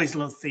always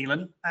loved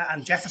Thielen,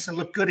 and Jefferson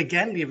looked good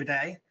again the other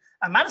day.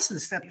 And Madison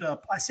stepped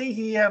up. I see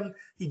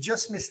he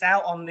just missed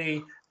out on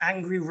the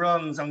angry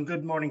runs on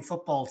Good Morning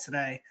Football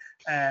today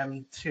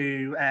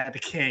to the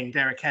King,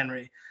 Derrick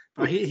Henry.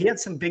 But he had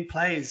some big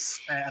plays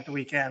at the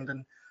weekend.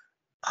 And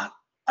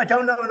I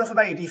don't know enough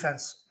about your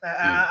defense.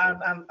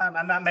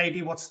 And that may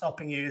be what's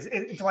stopping you.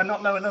 Do I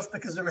not know enough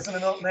because there isn't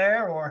enough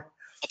there? Or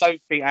I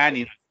don't think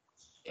Andy.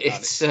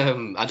 It's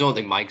I don't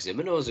think Mike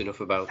Zimmer knows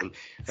enough about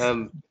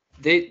them.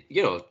 They,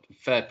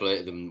 fair play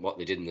to them what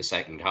they did in the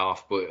second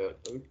half. But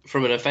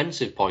from an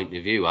offensive point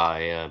of view,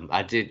 I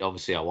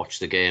watched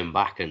the game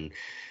back, and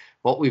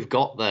what we've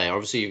got there,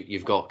 obviously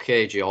you've got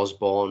KJ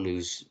Osborne,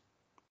 who's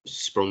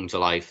sprung to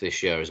life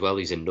this year as well.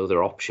 He's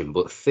another option,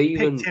 but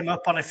Thielen picked him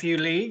up on a few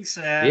leagues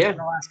in the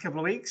last couple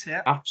of weeks.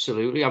 Yeah,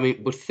 absolutely. I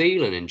mean, but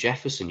Thielen and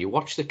Jefferson, you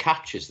watch the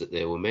catches that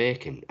they were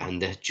making,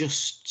 and they're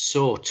just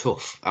so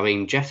tough. I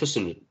mean,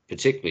 Jefferson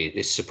particularly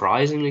is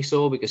surprisingly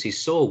so because he's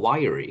so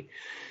wiry,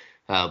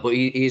 but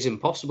he is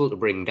impossible to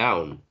bring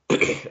down.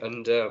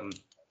 And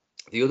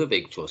the other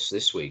big plus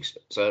this week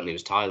certainly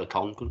was Tyler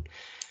Conklin,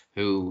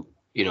 who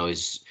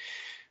is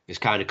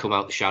kind of come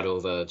out the shadow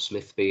of Irv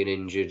Smith being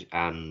injured,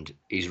 and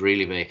he's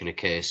really making a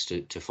case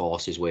to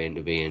force his way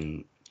into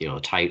being,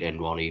 tight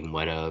end one, even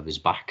when Irv is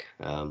back.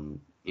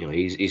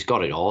 He's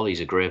got it all.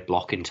 He's a great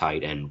blocking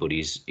tight end, but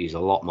he's a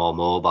lot more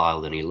mobile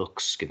than he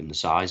looks, given the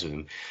size of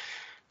him.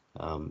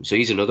 So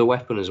he's another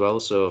weapon as well.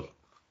 So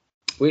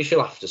we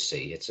shall have to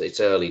see. It's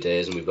early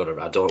days, and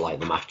I don't like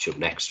the matchup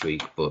next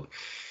week, but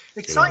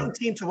exciting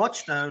team to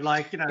watch though.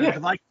 The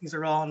Vikings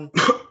are on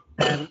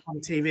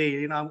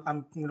TV.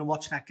 I'm going to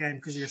watch that game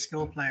because of your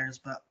skill players,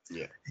 but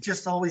it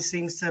just always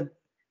seems to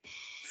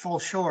fall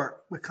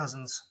short with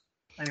Cousins.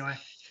 Anyway,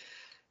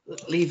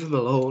 leave him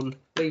alone.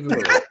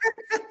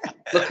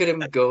 Look at him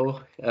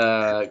go.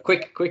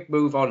 Quick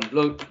move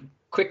on.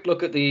 Quick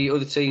look at the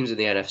other teams in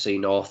the NFC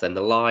North, and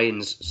the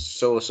Lions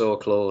so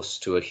close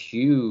to a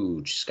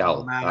huge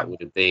scalp. That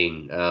would have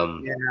been,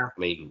 I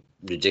mean,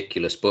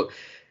 ridiculous. But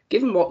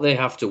given what they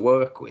have to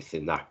work with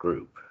in that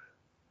group,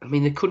 I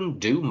mean, they couldn't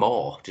do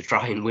more to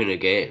try and win a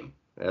game.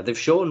 They've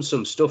shown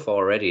some stuff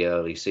already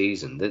early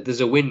season.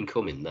 There's a win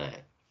coming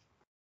there.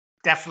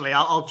 Definitely.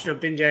 I'll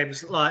jump in,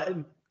 James.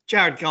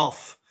 Jared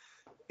Goff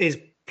is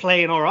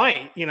playing all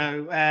right.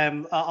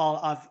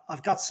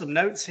 I've got some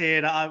notes here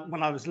that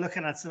when I was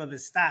looking at some of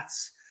his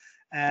stats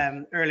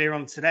earlier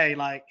on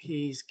today,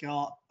 he's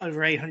got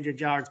over 800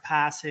 yards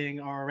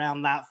passing or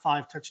around that,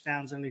 5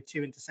 touchdowns, only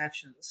 2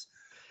 interceptions.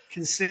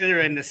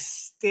 Considering the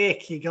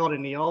stick he got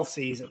in the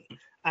offseason.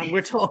 And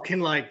we're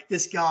talking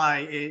this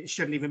guy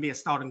shouldn't even be a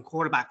starting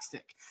quarterback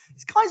stick.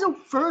 This guy's a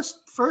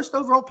first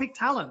overall pick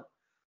talent,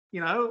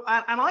 and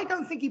I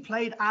don't think he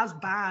played as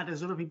bad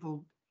as other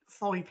people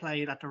thought he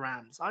played at the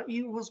Rams.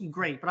 He wasn't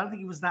great, but I don't think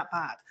he was that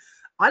bad.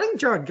 I think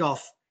Jared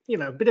Goff,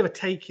 a bit of a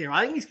take here.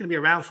 I think he's going to be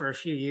around for a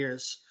few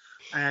years,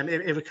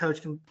 if a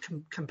coach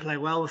can play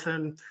well with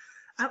him.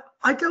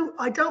 I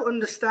don't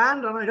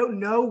understand, and I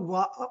don't know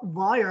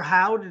why or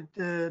how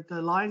the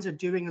Lions are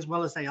doing as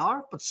well as they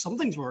are, but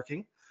something's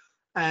working.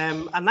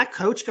 And that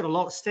coach got a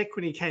lot of stick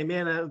when he came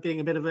in, being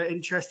a bit of an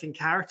interesting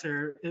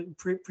character in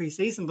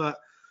pre-season. But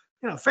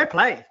fair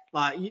play.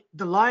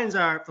 The Lions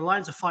are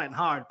fighting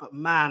hard. But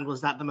man,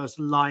 was that the most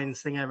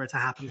Lions thing ever to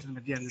happen to them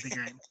at the end of the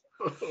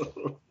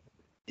game?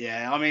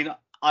 Yeah, I mean,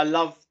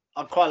 I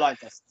quite like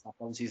Dustin Tucker.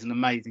 Obviously, he's an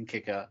amazing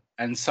kicker,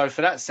 and so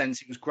for that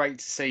sense, it was great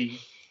to see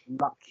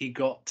luck he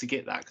got to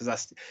get that,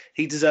 because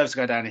he deserves to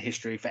go down in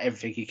history for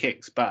everything he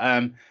kicks.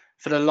 But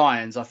for the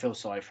Lions, I feel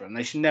sorry for them.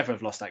 They should never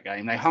have lost that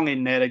game. They hung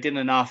in there. They did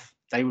enough.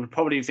 They were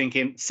probably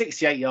thinking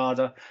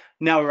 68-yarder.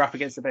 Now we're up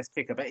against the best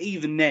kicker. But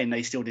even then,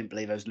 they still didn't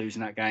believe they was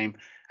losing that game.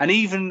 And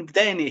even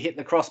then, it hit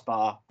the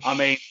crossbar. I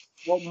mean,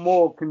 what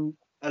more can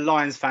a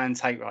Lions fan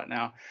take right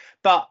now?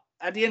 But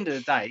at the end of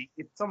the day,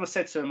 if someone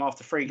said to them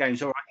after 3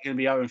 games, all right, you're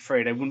going to be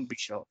 0-3, they wouldn't be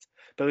shocked.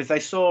 But if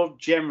they saw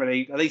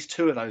generally at least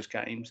 2 of those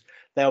games,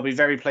 they'll be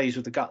very pleased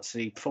with the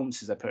gutsy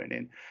performances they're putting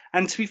in.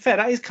 And to be fair,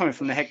 that is coming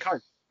from the head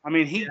coach. I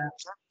mean, he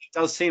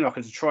does seem like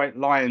a Detroit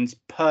Lions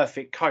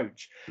perfect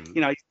coach.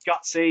 He's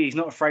gutsy. He's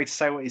not afraid to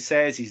say what he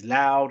says. He's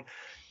loud,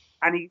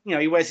 and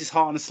he wears his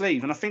heart on his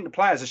sleeve. And I think the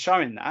players are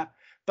showing that.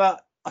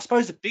 But I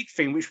suppose the big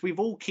thing, which we've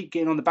all keep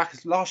getting on the back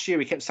of last year,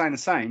 we kept saying the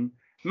same.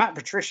 Matt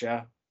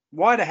Patricia,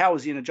 why the hell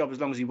was he in a job as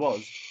long as he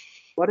was?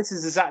 Well, this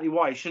is exactly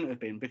why he shouldn't have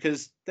been,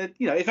 because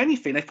if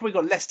anything, they've probably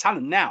got less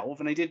talent now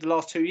than they did the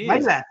last 2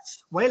 years.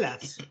 Way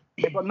less.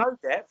 They've got no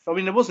depth. I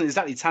mean, there wasn't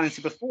exactly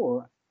talented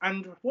before.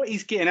 And what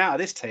he's getting out of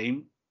this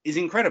team is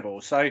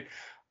incredible. So,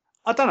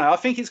 I don't know. I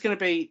think it's going to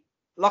be,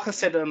 like I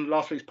said on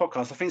last week's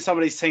podcast, I think some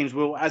of these teams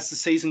will, as the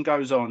season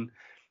goes on,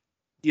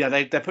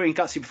 they're putting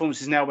gutsy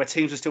performances now where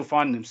teams are still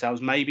finding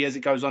themselves. Maybe as it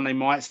goes on, they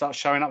might start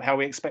showing up how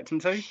we expect them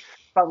to.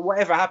 But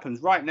whatever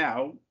happens, right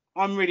now,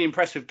 I'm really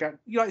impressed with, like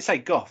you say,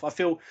 Goff. I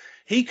feel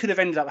he could have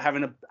ended up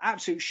having an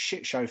absolute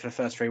shit show for the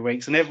first 3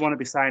 weeks, and everyone would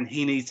be saying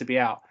he needs to be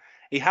out.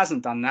 He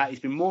hasn't done that. He's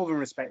been more than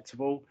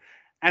respectable.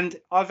 And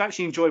I've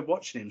actually enjoyed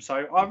watching him. So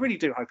I really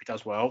do hope he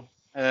does well.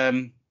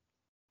 I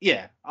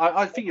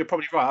think you're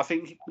probably right. I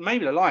think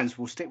maybe the Lions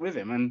will stick with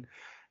him. And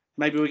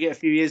maybe we'll get a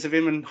few years of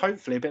him and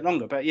hopefully a bit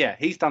longer. But yeah,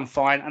 he's done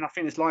fine, and I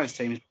think this Lions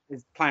team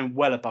is playing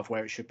well above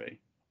where it should be.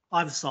 I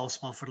have a soft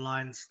spot for the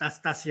Lions.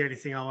 That's the only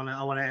thing I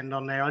want to end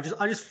on there. I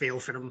just feel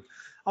for them.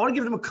 I want to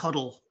give them a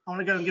cuddle. I want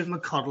to go and give them a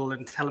cuddle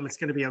and tell them it's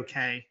going to be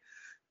okay.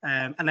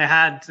 And they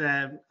had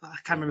I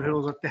can't remember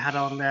who they had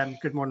on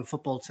Good Morning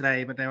Football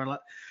today, but they were like,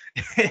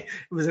 it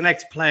was an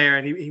ex-player,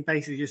 and he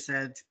basically just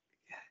said,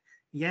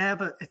 "Yeah,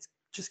 but it's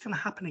just going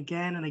to happen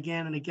again and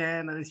again and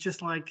again." And it's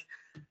just like,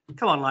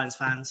 come on, Lions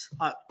fans,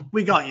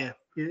 we got you.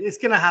 It's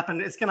going to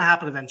happen. It's going to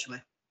happen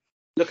eventually.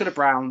 Look at the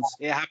Browns.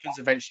 It happens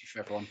eventually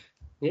for everyone.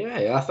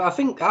 Yeah, I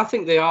think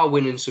they are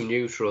winning some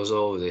neutrals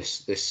over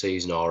this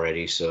season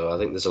already. So I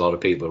think there's a lot of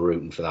people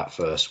rooting for that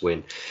first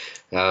win.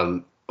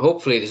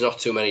 Hopefully, there's not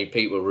too many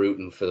people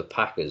rooting for the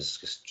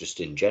Packers, just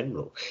in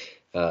general.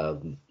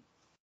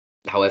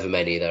 However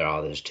many there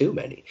are, there's too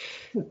many.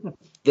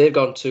 They've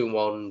gone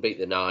 2-1, beat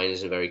the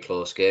Niners in a very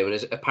close game,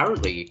 and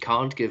apparently you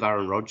can't give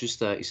Aaron Rodgers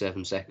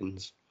 37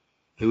 seconds.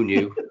 Who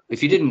knew?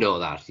 If you didn't know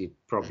that, you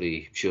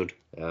probably should.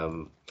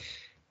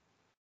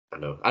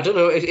 I don't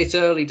know. It's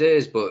early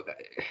days, but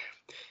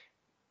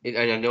and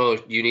I know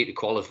you need to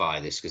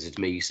qualify this because it's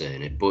me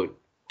saying it. But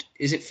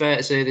is it fair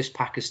to say this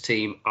Packers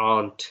team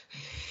aren't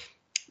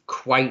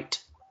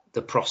quite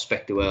the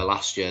prospect they were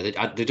last year?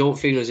 They don't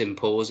feel as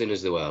imposing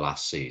as they were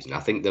last season. I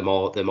think they're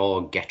more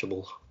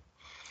gettable.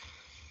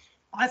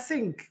 I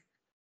think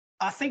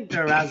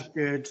they're as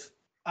good.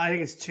 I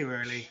think it's too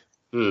early.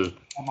 I'm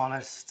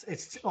honest.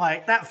 It's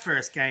like that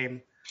first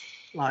game.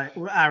 Like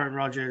Aaron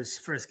Rodgers'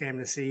 first game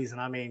of the season,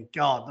 I mean,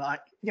 God,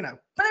 but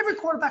every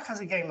quarterback has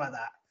a game like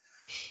that.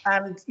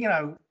 And,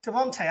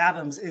 Davante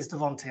Adams is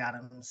Davante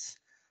Adams.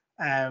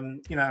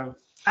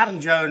 Adam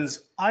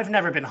Jones, I've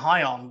never been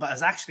high on, but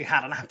has actually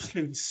had an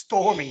absolute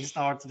storming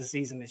start to the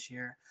season this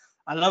year.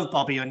 I love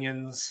Bobby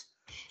Onions.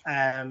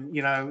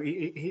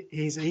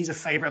 He's a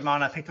favorite of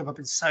mine. I picked him up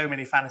in so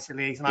many fantasy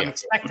leagues, and I'm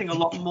expecting a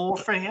lot more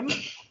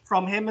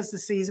from him as the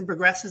season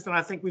progresses than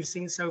I think we've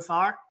seen so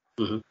far.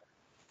 Mm-hmm.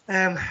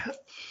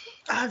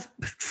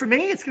 For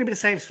me, it's going to be the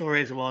same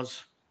story as it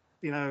was.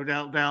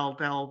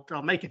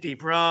 They'll make a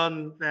deep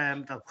run,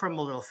 they'll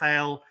crumble, they'll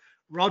fail.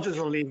 Rodgers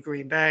will leave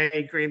Green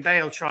Bay. Green Bay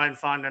will try and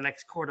find their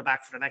next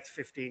quarterback for the next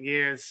 15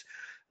 years,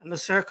 and the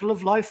circle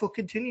of life will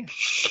continue.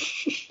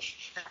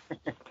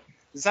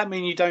 Does that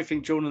mean you don't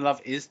think Jordan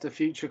Love is the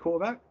future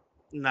quarterback?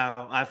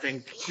 No, I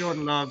think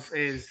Jordan Love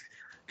is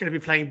going to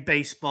be playing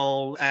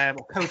baseball or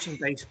coaching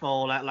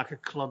baseball at like a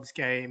club's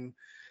game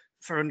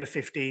for under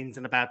 15s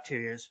in about 2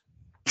 years.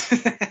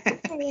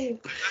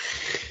 Definitely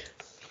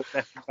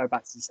go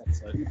back to this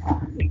episode.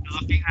 I think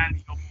Andy, I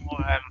think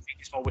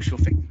it's more wishful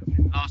thinking.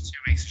 The last 2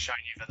 weeks have shown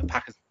you that the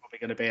Packers are probably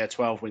going to be a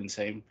 12-win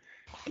team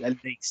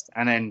at least,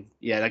 and then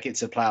they get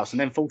to the playoffs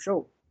and then fall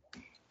short.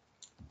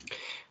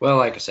 Well,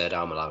 like I said,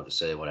 I'm allowed to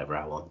say whatever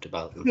I want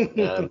about them.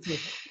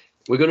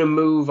 We're going to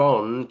move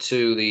on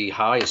to the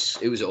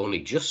highest. It was only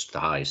just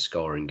the highest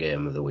scoring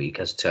game of the week,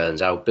 as it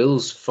turns out.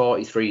 Bills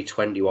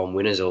 43-21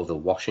 winners over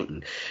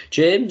Washington.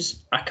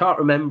 James, I can't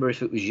remember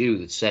if it was you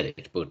that said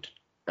it, but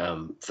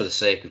for the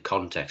sake of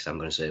context, I'm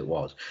going to say it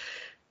was.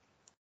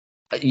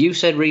 You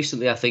said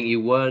recently, I think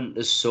you weren't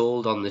as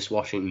sold on this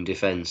Washington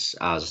defence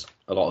as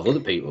a lot of other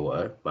people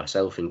were,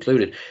 myself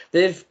included.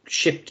 They've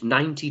shipped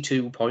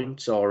 92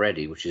 points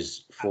already, which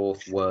is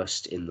 4th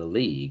worst in the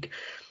league.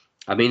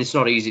 I mean, it's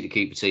not easy to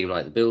keep a team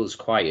like the Bills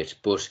quiet,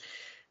 but,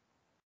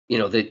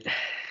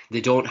 they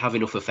don't have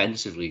enough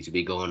offensively to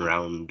be going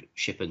around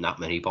shipping that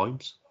many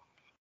points.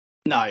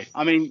 No,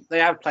 I mean, they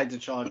have played the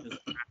Chargers,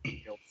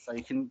 so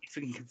you can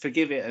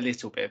forgive it a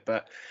little bit,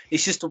 but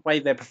it's just the way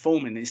they're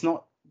performing. It's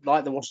not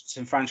like the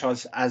Washington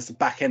franchise as the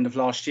back end of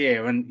last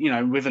year. And,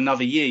 with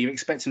another year, you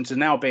expect them to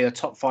now be a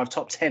top 5,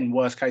 top 10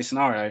 worst case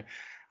scenario.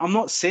 I'm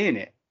not seeing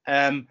it.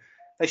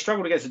 They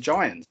struggled against the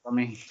Giants. I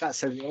mean, that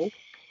says it all.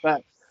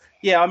 But,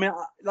 yeah, I mean,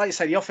 like you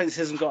say, the offense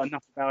hasn't got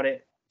enough about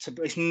it.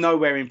 It's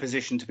nowhere in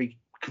position to be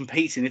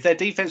competing. If their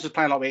defense was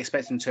playing like we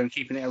expect them to and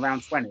keeping it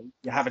around 20,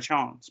 you have a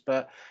chance.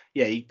 But,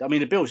 yeah, I mean,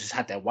 the Bills just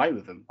had their way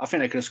with them. I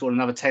think they could have scored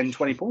another 10,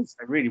 20 points if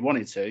they really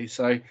wanted to.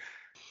 So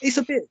it's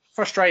a bit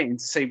frustrating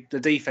to see the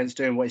defense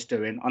doing what it's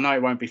doing. I know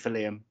it won't be for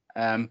Liam.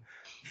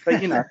 But,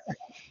 I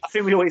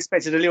think we all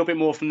expected a little bit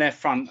more from their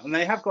front. And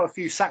they have got a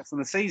few sacks on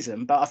the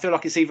season, but I feel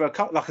like it's either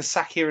a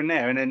sack here and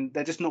there, and then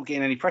they're just not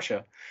getting any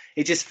pressure.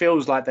 It just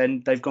feels like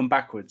they've gone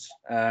backwards.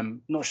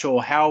 Not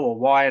sure how or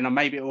why, and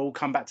maybe it will all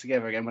come back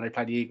together again when they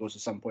play the Eagles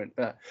at some point.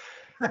 But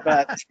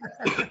at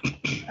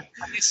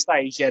this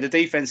stage, the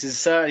defense is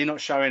certainly not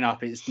showing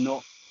up. It's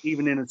not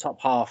even in the top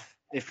half.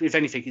 If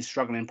anything, it's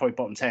struggling, probably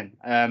bottom 10.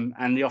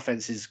 And the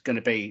offense is going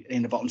to be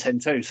in the bottom 10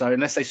 too. So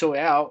unless they sort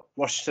it out,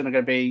 Washington are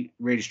going to be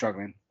really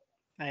struggling.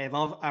 Hey, if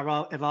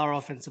our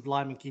offensive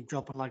linemen keep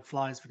dropping like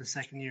flies for the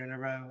second year in a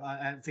row,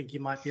 I think you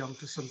might be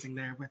onto something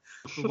there. With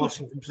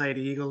Washington play the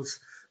Eagles,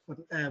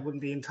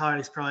 wouldn't be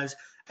entirely surprised.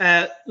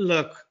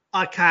 Look,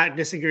 I can't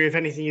disagree with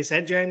anything you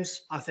said,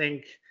 James. I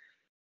think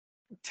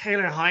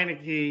Taylor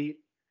Heineke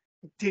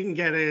didn't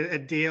get a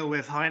deal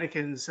with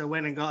Heineken, so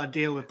went and got a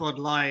deal with Bud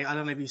Light. I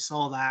don't know if you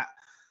saw that,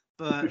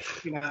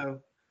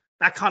 but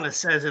that kind of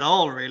says it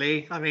all,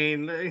 really. I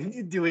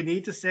mean, do we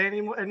need to say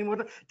any more?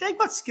 They've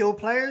got skill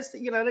players.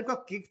 They've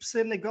got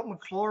Gibson, they've got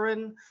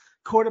McLaurin.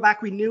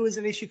 Quarterback, we knew was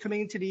an issue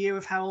coming into the year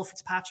with how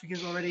Fitzpatrick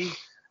is already.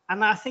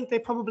 And I think they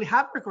probably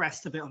have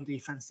regressed a bit on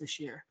defense this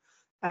year,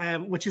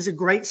 which is a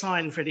great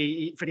sign for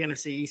the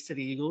NFC East to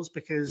the Eagles,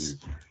 because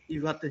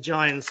you've got the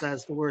Giants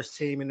as the worst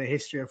team in the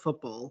history of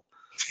football,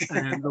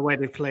 the way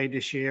they played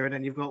this year. And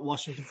then you've got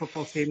Washington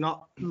football team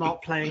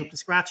not playing up to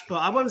scratch. But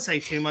I wouldn't say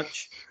too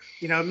much.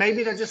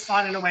 Maybe they're just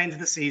finding a way into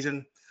the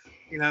season.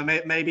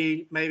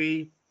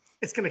 Maybe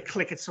it's going to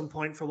click at some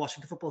point for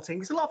Washington football team,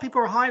 because a lot of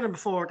people were high on them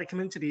before they come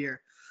into the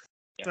year.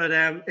 Yeah. But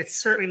it's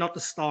certainly not the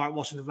start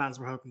Washington fans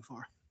were hoping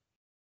for.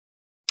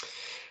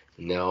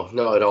 No,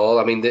 not at all.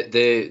 I mean,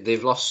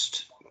 they've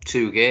lost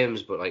 2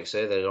 games, but like I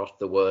say, they're not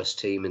the worst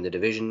team in the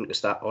division,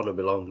 because that honour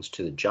belongs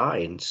to the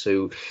Giants,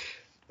 who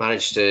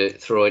managed to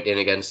throw it in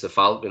against the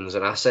Falcons.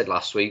 And I said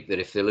last week that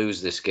if they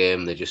lose this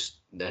game, they just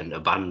then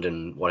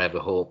abandon whatever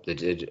hope they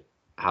did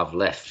have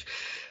left.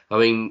 I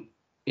mean,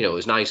 it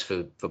was nice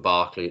for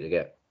Barkley to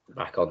get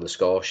back on the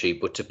score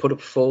sheet, but to put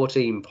up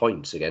 14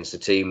 points against a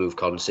team who've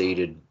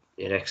conceded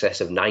in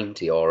excess of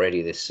 90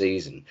 already this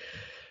season,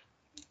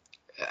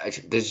 I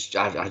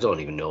don't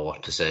even know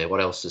what to say.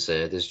 What else to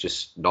say? There's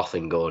just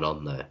nothing going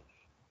on there.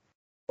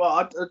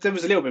 Well, there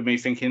was a little bit of me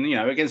thinking,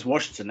 against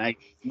Washington,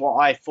 what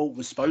I thought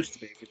was supposed to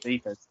be a good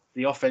defense,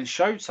 the offense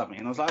showed something.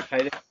 And I was like,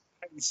 okay,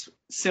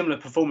 similar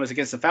performance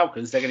against the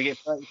Falcons, they're going to get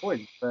 30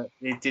 points. But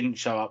it didn't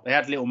show up. They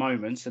had little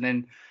moments. And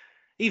then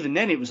even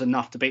then it was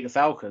enough to beat the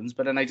Falcons.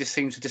 But then they just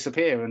seemed to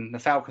disappear, and the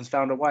Falcons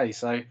found a way.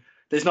 So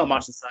there's not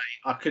much to say.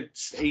 I could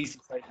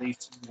easily say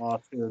these 2 are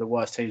 2 of the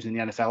worst teams in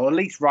the NFL, or at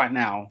least right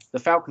now. The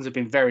Falcons have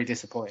been very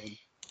disappointing.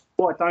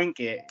 What I don't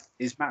get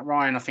is Matt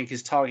Ryan, I think,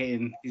 is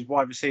targeting his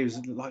wide receivers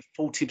at like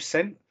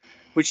 40%,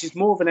 which is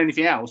more than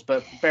anything else.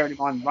 But bearing in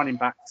mind, running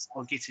backs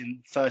are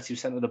getting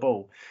 30% of the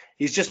ball.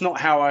 He's just not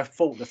how I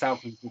thought the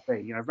Falcons would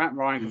be. Matt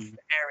Ryan can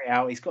air it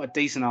out. He's got a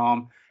decent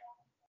arm.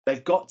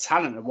 They've got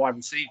talent at wide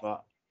receiver.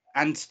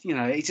 And,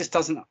 it just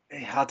doesn't,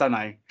 I don't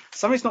know.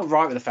 Something's not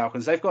right with the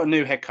Falcons. They've got a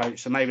new head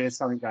coach, so maybe there's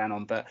something going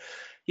on. But,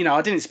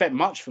 I didn't expect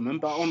much from them.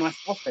 But on my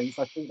offense,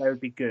 I thought they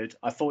would be good.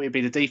 I thought it'd be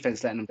the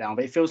defense letting them down.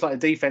 But it feels like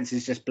the defense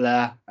is just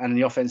blah, and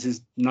the offense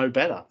is no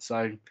better.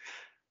 So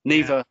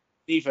neither of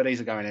these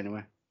are going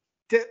anywhere.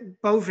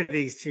 Both of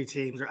these 2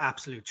 teams are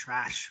absolute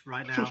trash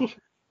right now.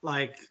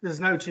 There's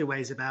no 2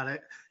 ways about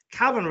it.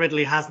 Calvin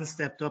Ridley hasn't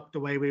stepped up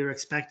the way we were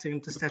expecting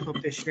him to step up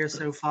this year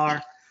so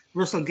far.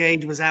 Russell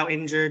Gage was out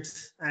injured.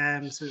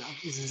 So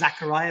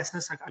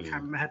Zacharias, I can't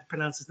remember how to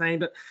pronounce his name,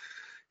 but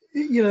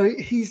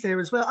he's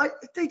there as well.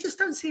 They just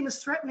don't seem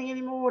as threatening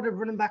anymore. The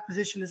running back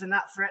position isn't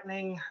that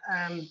threatening.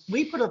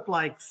 We put up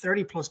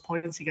 30 plus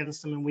points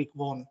against them in week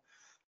 1,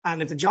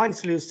 and if the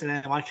Giants lose to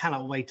them, I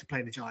cannot wait to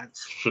play the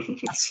Giants.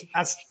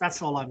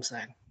 That's all I'm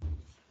saying.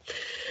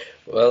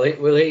 Well,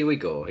 here we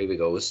go.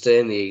 We'll stay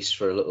in the East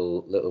for a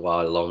little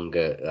while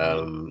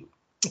longer.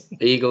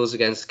 Eagles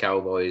against the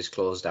Cowboys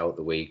closed out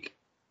the week.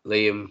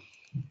 Liam,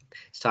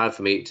 it's time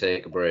for me to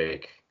take a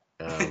break.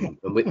 And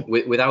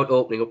without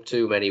opening up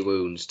too many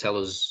wounds, tell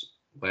us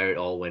where it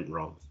all went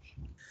wrong.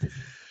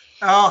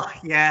 Oh,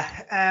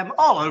 yeah.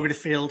 All over the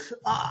field.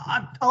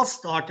 I'll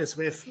start this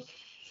with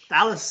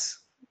Dallas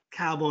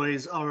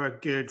Cowboys are a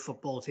good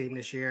football team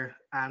this year.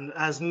 And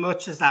as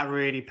much as that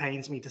really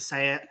pains me to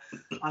say it,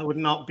 I would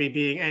not be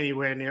being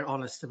anywhere near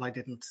honest if I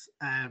didn't,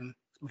 as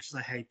much as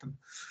I hate them.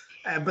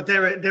 But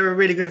they're a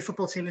really good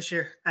football team this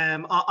year.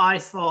 I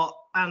thought,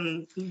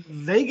 and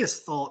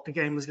Vegas thought the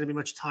game was going to be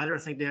much tighter. I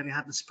think they only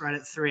had the spread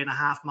at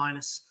 3.5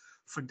 minus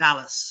for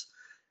Dallas.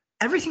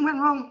 Everything went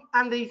wrong,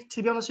 Andy,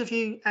 to be honest with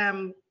you.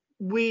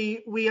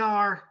 We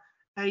are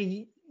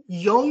a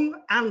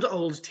young and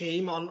old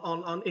team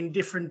on in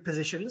different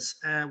positions.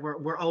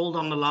 We're old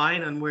on the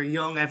line and we're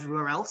young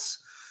everywhere else.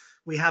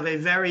 We have a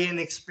very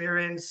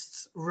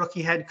inexperienced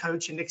rookie head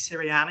coach in Nick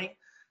Sirianni,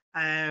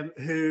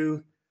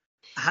 who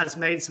has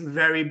made some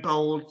very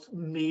bold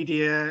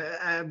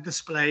media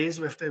displays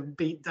with the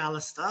beat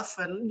Dallas stuff.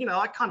 And,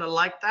 I kind of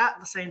like that at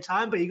the same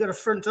time, but you got to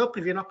front up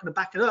if you're not going to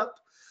back it up.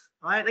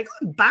 Right? They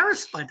got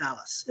embarrassed by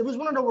Dallas. It was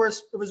one of the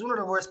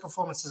worst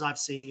performances I've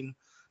seen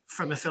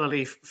from a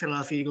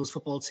Philadelphia Eagles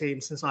football team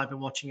since I've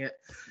been watching it.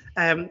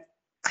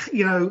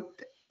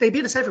 They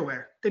beat us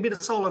everywhere. They beat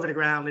us all over the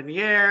ground, in the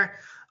air,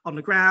 on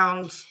the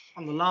ground,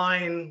 on the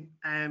line,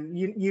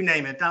 you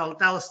name it.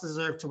 Dallas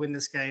deserved to win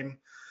this game.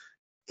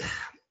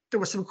 There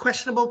were some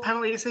questionable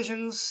penalty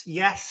decisions,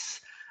 yes.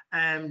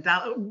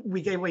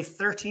 We gave away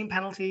 13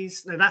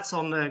 penalties. Now, that's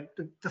on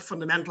the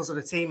fundamentals of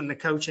the team and the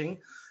coaching.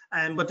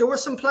 But there were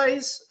some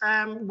plays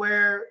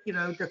where,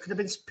 there could have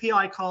been some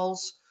PI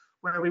calls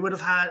where we would have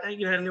had,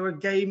 there were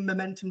game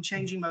momentum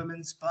changing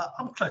moments. But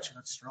I'm clutching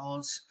at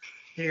straws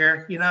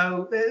here.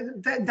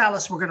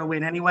 Dallas were going to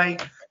win anyway.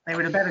 They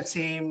were the better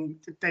team.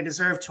 They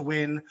deserved to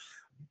win.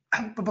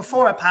 But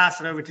before I pass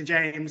it over to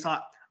James,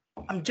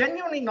 I'm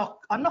genuinely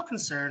not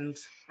concerned,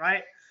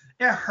 right?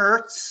 it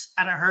hurts,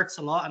 and it hurts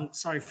a lot. I'm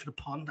sorry for the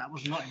pun, that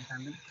was not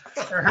intended.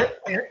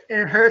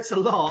 It hurts a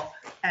lot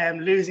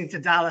losing to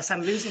Dallas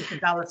and losing to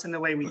Dallas in the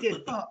way we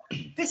did. But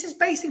this is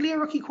basically a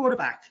rookie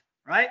quarterback,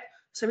 right?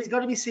 So he's got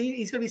to be seen.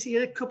 He's going to be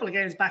seen a couple of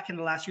games back in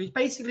the last year. He's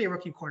basically a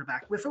rookie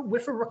quarterback with a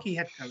rookie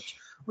head coach,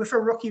 with a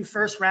rookie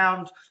first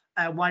round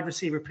wide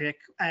receiver pick.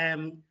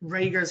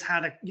 Rager's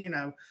had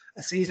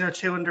a season or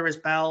two under his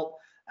belt.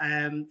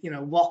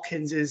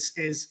 Watkins is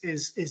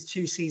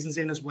 2 seasons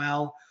in as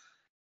well.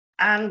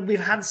 And we've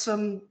had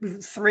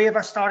 3 of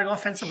our starting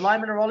offensive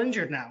linemen are all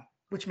injured now,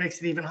 which makes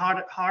it even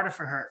harder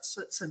for Hurts.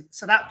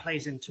 So that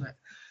plays into it.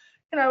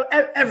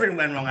 Everything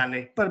went wrong,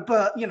 Andy.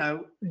 But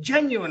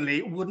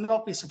genuinely would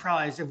not be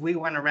surprised if we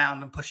went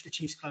around and pushed the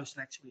Chiefs close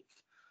next week.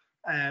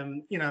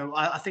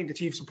 I think the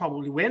Chiefs will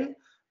probably win.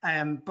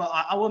 But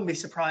I wouldn't be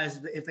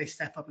surprised if they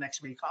step up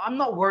next week. I'm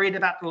not worried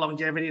about the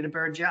longevity of the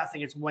Birds yet. I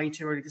think it's way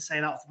too early to say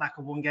that off the back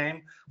of one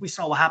game. We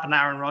saw what happened to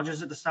Aaron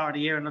Rodgers at the start of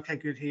the year, and look how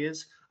good he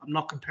is. I'm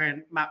not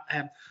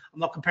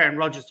comparing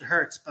Rodgers to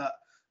Hurts, but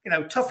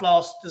tough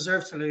loss,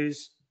 deserves to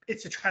lose.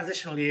 It's a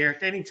transitional year.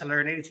 They need to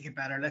learn. They need to get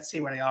better. Let's see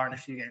where they are in a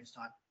few games'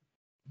 time.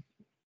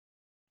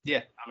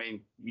 Yeah, I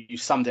mean, you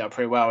summed it up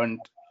pretty well, and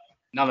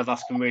none of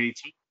us can really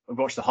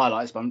watch the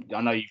highlights, but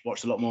I know you've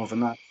watched a lot more than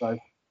that. So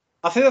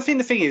I think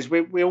the thing is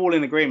we're all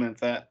in agreement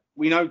that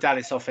we know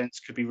Dallas offense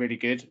could be really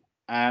good,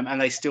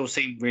 and they still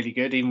seem really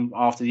good even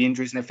after the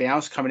injuries and everything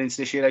else. Coming into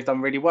this year, they've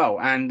done really well,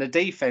 and the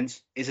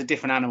defense is a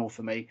different animal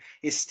for me.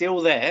 It's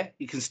still there;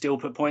 you can still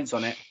put points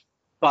on it,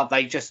 but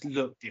they just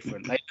look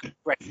different. They look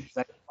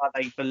aggressive.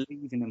 They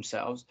believe in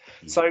themselves.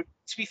 So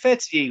to be fair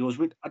to the Eagles,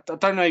 I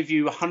don't know if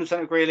you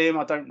 100% agree with him.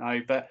 I don't know,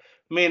 but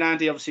me and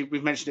Andy, obviously,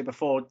 we've mentioned it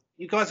before.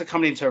 You guys are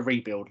coming into a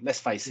rebuild. Let's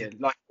face it.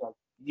 Like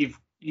you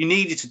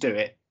needed to do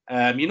it.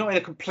 You're not in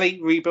a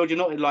complete rebuild. You're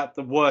not in like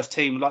the worst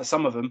team like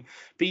some of them,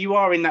 but you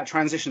are in that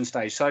transition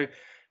stage. So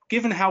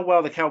given how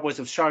well the Cowboys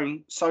have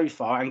shown so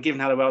far and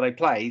given how well they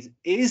played,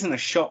 it isn't a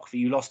shock that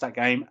you lost that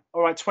game.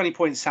 All right, 20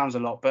 points sounds a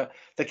lot, but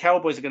the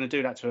Cowboys are going to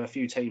do that to a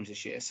few teams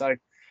this year. So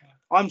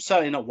I'm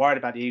certainly not worried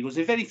about the Eagles.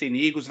 If anything, the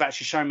Eagles have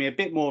actually shown me a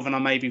bit more than I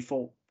maybe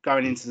thought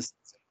going into the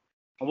season.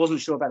 I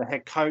wasn't sure about the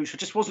head coach. I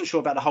just wasn't sure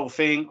about the whole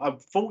thing. I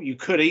thought you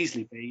could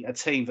easily be a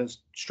team that's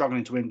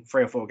struggling to win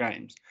 3 or 4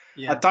 games.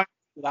 Yeah. I don't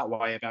feel that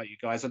way about you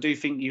guys. I do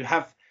think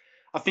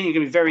I think you're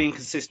going to be very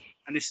inconsistent.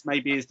 And this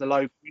maybe is the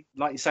low point.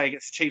 Like you say,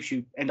 against the Chiefs,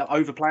 you end up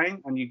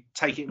overplaying and you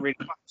take it really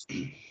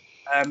close.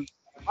 I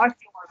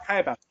feel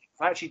okay about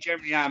it. I actually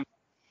generally am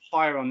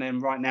higher on them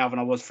right now than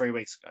I was 3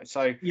 weeks ago.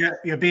 So yeah,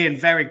 you're being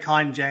very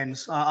kind,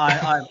 James.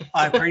 I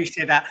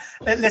appreciate that.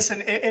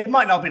 Listen, it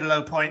might not be the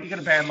low point. You've got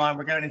to bear in mind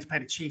we're going in to play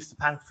the Chiefs, the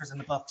Panthers, and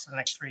the Bucks in the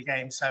next 3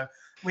 games. So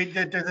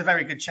there's a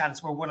very good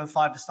chance we're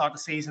 1-5 to start the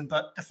season.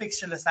 But the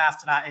fixture list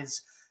after that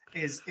is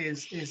I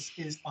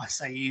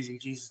say easy.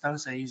 Jesus, don't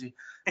say easy.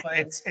 But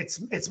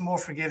it's more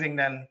forgiving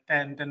than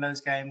those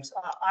games.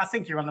 I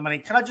think you're on the money.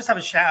 Can I just have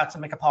a shout out to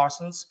Micah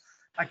Parsons?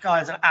 That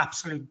guy is an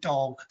absolute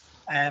dog,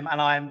 and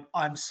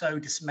I'm so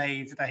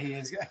dismayed that he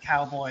is a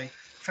Cowboy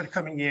for the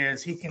coming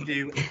years. He can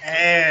do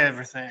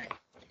everything.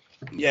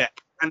 Yeah,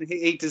 and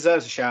he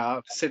deserves a shout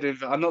out. Considering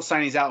I'm not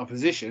saying he's out of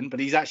position, but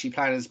he's actually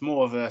playing as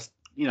more of a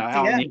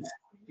out.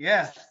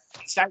 Yeah.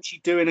 He's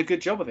actually doing a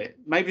good job of it.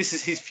 Maybe this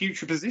is his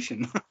future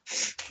position.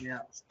 Yeah,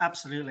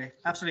 absolutely.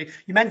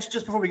 You mentioned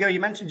just before we go,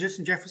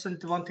 Justin Jefferson,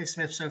 Devontae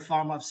Smith. So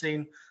far, what I've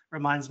seen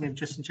reminds me of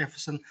Justin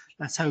Jefferson.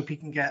 Let's hope he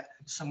can get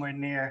somewhere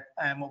near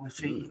what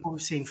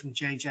we've seen from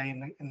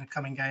JJ in the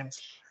coming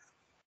games.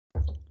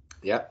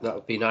 Yeah, that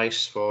would be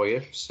nice for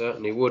you.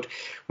 Certainly would.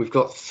 We've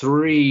got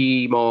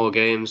 3 more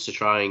games to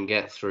try and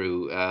get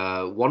through.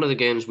 One of the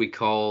games we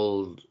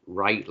called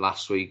right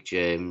last week,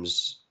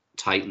 James,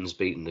 Titans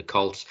beating the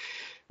Colts.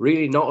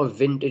 Really not a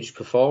vintage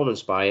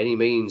performance by any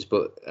means,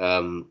 but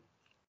the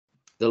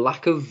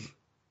lack of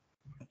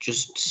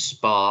just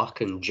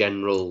spark and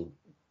general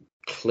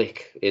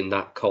click in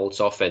that Colts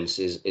offense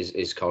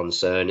is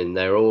concerning.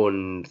 Their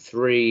own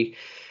 3,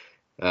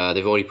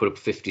 they've only put up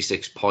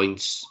 56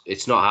 points.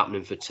 It's not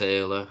happening for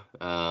Taylor.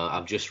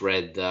 I've just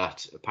read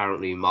that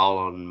apparently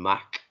Marlon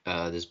Mack,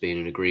 there's been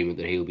an agreement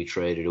that he'll be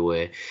traded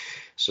away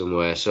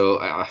somewhere. So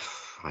I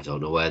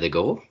don't know where they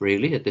go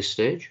really at this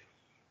stage.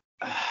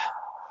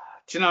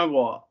 Do you know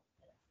what?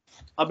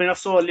 I mean, I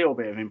saw a little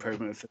bit of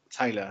improvement for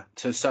Taylor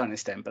to a certain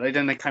extent, but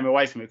then they came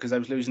away from it because they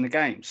was losing the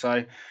game.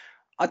 So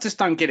I just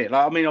don't get it.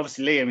 Like, I mean,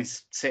 obviously Liam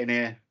is sitting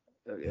here.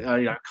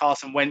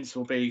 Carson Wentz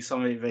will be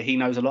somebody that he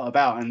knows a lot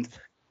about, and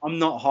I'm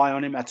not high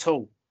on him at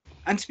all.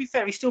 And to be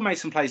fair, he still made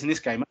some plays in this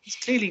game. He's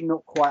clearly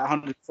not quite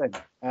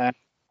 100%.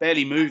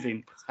 Barely moving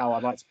is how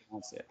I like to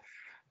pronounce it.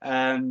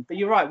 But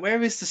you're right.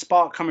 Where is the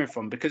spark coming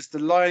from? Because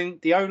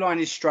the O-line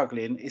is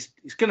struggling.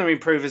 It's going to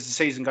improve as the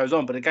season goes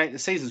on, but the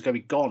season's going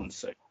to be gone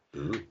soon.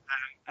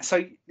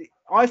 So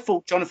I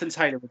thought Jonathan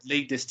Taylor would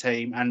lead this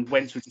team and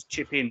Wentz would just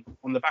chip in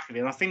on the back of it.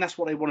 And I think that's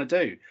what they want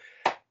to do.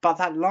 But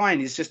that line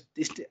is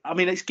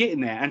it's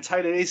getting there. And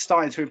Taylor is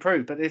starting to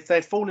improve. But if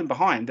they're falling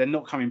behind, they're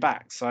not coming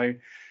back. So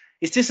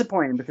it's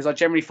disappointing because I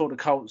generally thought the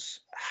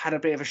Colts had a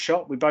bit of a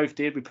shot. We both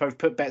did. We both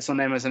put bets on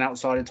them as an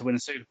outsider to win a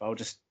Super Bowl.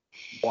 Just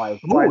why?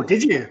 Oh,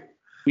 did you?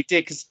 We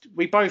did because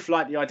we both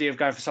like the idea of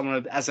going for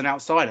someone as an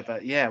outsider.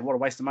 But yeah, what a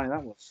waste of money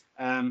that was.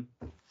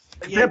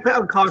 Yeah, bet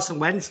on Carson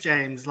Wentz,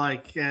 James.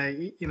 Like,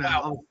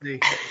 obviously.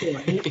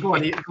 Go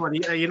on.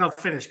 You're not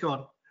finished. Go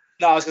on.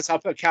 No, I was going to say, I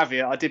put a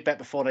caveat. I did bet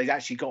before they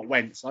actually got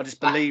Wentz. I just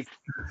believe.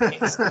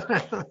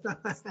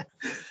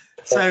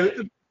 So,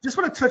 just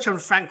want to touch on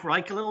Frank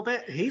Reich a little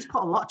bit. He's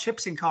put a lot of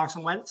chips in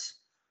Carson Wentz.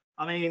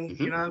 I mean,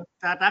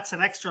 that's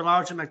an extra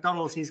large at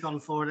McDonald's he's gone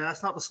for.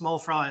 That's not the small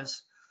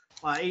fries.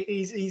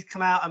 He's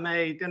come out and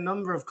made a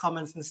number of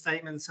comments and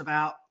statements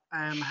about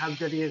how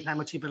good he is, how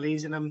much he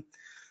believes in him.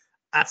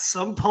 At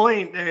some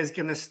point, there is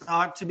going to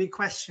start to be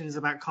questions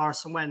about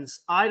Carson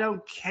Wentz. I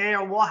don't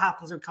care what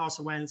happens with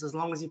Carson Wentz as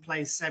long as he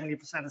plays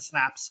 70% of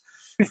snaps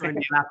for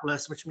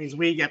Indianapolis, which means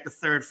we get the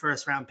third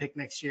first-round pick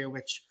next year,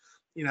 which,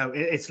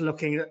 it's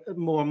looking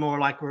more and more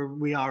like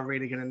we are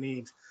really going to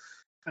need.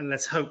 And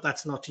let's hope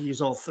that's not to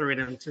use all three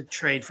of them to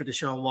trade for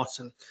Deshaun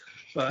Watson.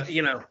 But,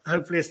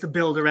 hopefully it's to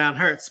build around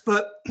Hurts.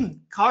 But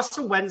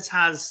Carson Wentz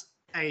has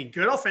a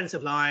good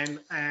offensive line,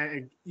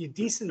 a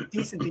decent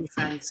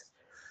defense.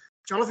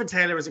 Jonathan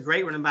Taylor is a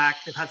great running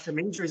back. They've had some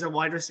injuries at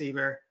wide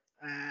receiver.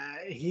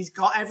 He's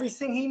got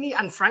everything he needs.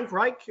 And Frank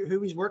Reich, who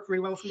he's worked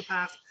really well from the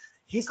past,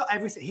 he's got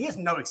everything. He has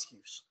no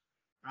excuse,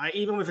 right?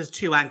 Even with his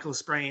 2 ankle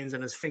sprains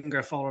and his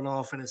finger falling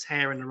off and his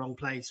hair in the wrong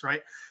place,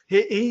 right?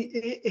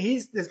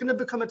 There's going to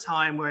become a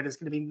time where there's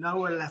going to be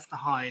nowhere left to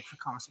hide for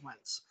Carson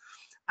Wentz.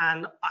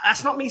 And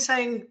that's not me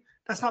saying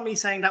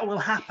that will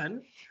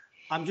happen.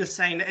 I'm just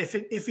saying that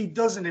if he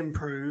doesn't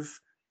improve,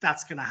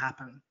 that's going to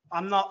happen.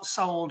 I'm not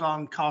sold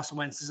on Carson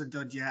Wentz as a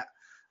dud yet,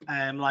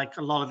 like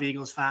a lot of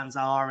Eagles fans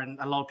are and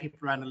a lot of people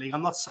around the league.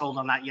 I'm not sold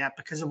on that yet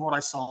because of what I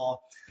saw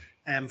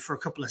for a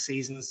couple of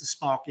seasons, the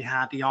spark he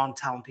had, the arm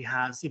talent he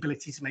has, the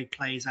ability to make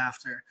plays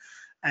after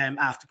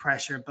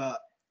pressure.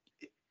 But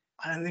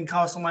I don't think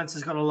Carson Wentz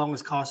has got along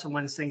with Carson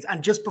Wentz things.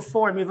 And just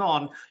before I move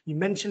on, you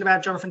mentioned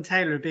about Jonathan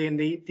Taylor being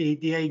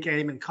the A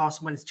game and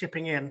Carson Wentz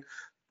chipping in.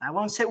 That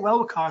won't sit well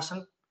with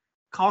Carson.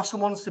 Carson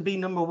wants to be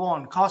number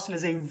one. Carson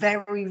is a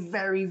very,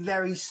 very,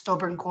 very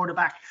stubborn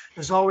quarterback.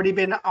 There's already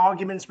been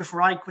arguments with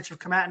Reich, which have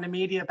come out in the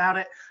media about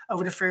it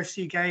over the first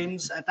few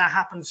games. That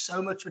happens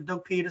so much with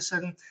Doug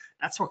Peterson.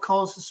 That's what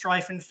caused the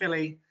strife in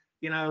Philly.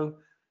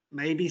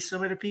 Maybe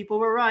some of the people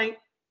were right.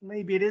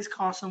 Maybe it is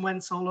Carson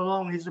Wentz all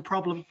along. He's the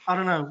problem. I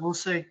don't know. We'll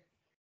see.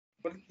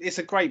 Well, it's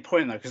a great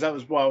point, though, because that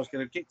was what I was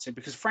going to get to.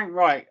 Because Frank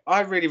Reich, I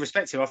really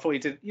respect him. I thought he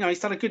did, he's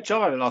done a good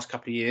job over the last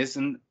couple of years.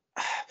 And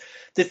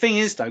the thing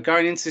is, though,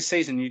 going into the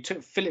season, you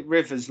took Philip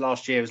Rivers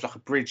last year as like a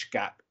bridge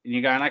gap, and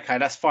you're going, okay,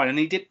 that's fine. And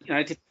he did,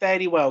 did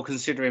fairly well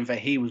considering that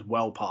he was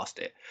well past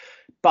it.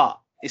 But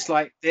it's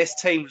like this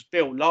team was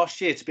built last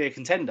year to be a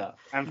contender,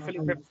 and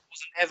Philip Rivers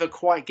wasn't ever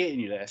quite getting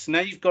you there. So now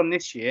you've gone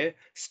this year,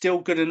 still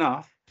good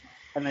enough,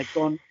 and they've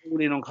gone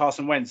all in on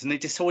Carson Wentz, and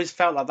it just always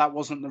felt like that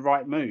wasn't the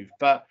right move.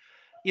 But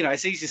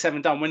it's easier said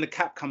than done. When the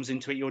cap comes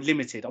into it, you're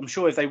limited. I'm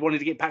sure if they wanted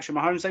to get Patrick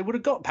Mahomes, they would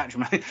have got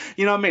Patrick Mahomes.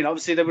 You know what I mean?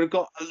 Obviously, they would have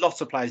got a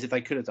lot of players if they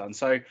could have done.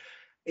 So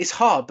it's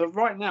hard. But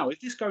right now, if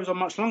this goes on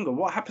much longer,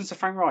 what happens to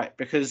Frank Reich?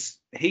 Because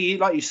he,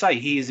 like you say,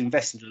 he has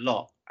invested a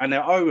lot. And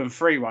they're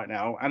 0-3 right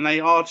now. And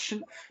they are,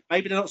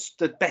 maybe they're not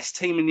the best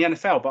team in the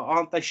NFL,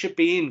 but they should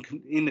be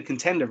in the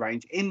contender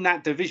range in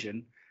that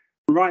division.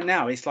 Right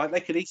now, it's like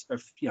they could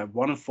easily go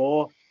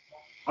 1-4,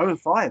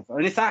 0-5.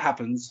 And if that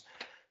happens,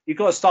 you've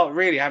got to start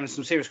really having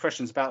some serious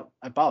questions about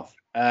above.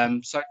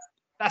 So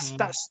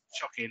that's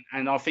shocking.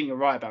 And I think you're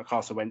right about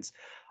Carson Wentz.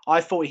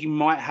 I thought he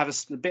might have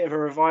a bit of a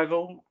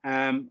revival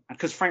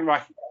because Frank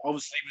Reich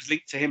obviously was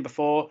linked to him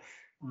before.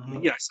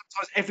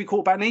 Sometimes every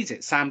quarterback needs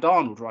it. Sam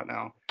Darnold right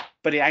now,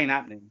 but it ain't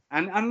happening.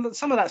 And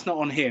some of that's not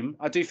on him.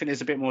 I do think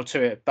there's a bit more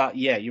to it. But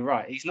yeah, you're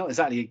right. He's not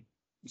exactly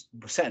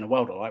setting the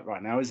world alight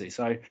right now, is he?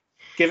 So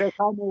give it a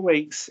couple more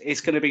weeks.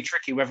 It's going to be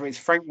tricky whether it's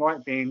Frank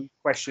Reich being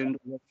questioned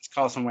or it's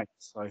Carson Wentz.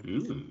 So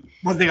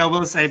one thing I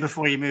will say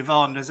before you move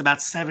on, there's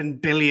about 7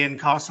 billion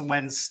Carson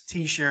Wentz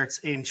T-shirts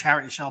in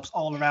charity shops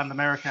all around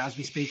America as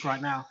we speak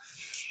right now.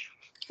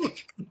 Is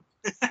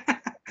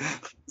that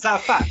a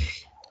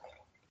fact?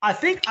 I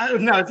think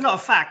no, it's not a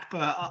fact,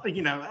 but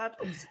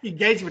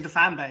engaging with the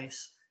fan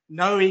base.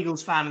 No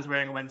Eagles fan is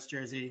wearing a Wentz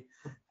jersey.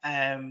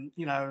 I've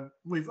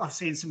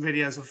seen some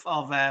videos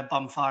of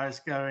bonfires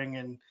going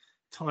and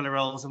toilet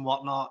rolls and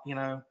whatnot.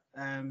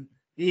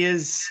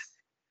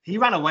 He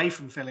ran away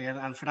from Philly,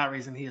 and for that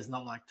reason, he is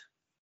not liked.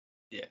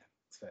 Yeah,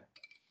 that's fair.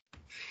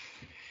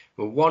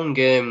 Well, one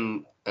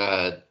game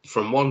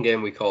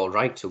we called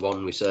right to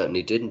one we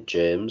certainly didn't,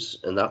 James,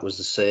 and that was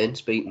the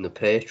Saints beating the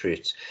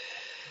Patriots.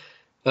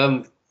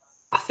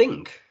 I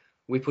think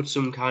we put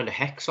some kind of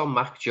hex on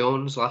Mac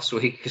Jones last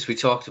week because we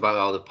talked about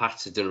how the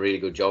Pats had done a really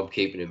good job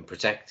keeping him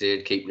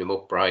protected, keeping him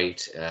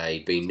upright.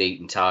 He'd been neat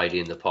and tidy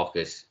in the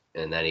pocket,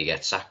 and then he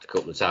gets sacked a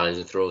couple of times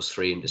and throws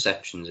 3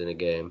 interceptions in a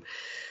game.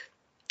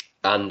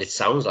 And it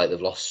sounds like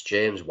they've lost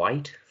James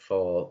White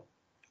for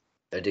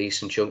a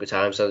decent chunk of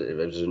time. So it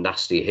was a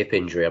nasty hip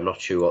injury. I'm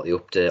not sure what the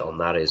update on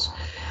that is.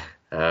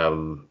 I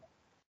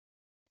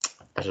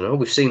don't know.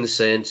 We've seen the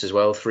Saints as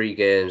well. 3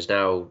 games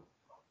now.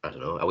 I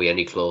don't know. Are we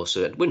any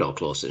closer? We're not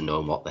closer to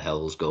knowing what the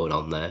hell's going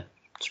on there.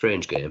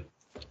 Strange game.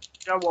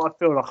 You know what I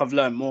feel like I've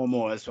learned more and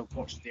more as I've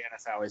watched the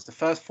NFL is the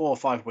first 4 or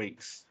 5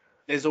 weeks,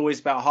 there's always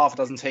about half a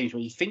dozen teams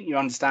where you think you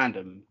understand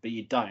them, but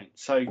you don't.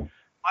 So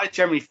I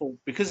generally thought,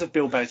 because of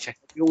Bill Belichick,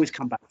 we always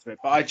come back to it,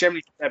 but I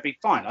generally thought they'd be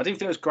fine. I didn't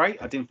think it was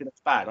great. I didn't think it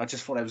was bad. I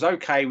just thought it was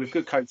okay. With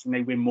good coaching,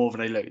 they win more than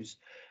they lose.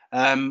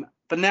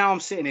 But now I'm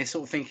sitting here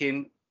sort of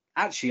thinking,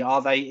 actually,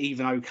 are they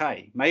even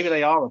okay? Maybe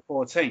they are a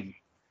poor team.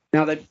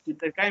 Now, the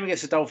game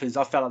against the Dolphins,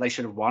 I felt like they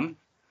should have won.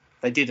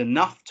 They did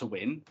enough to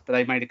win, but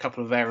they made a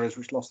couple of errors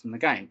which lost them the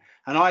game.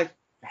 And I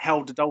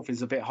held the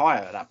Dolphins a bit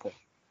higher at that point.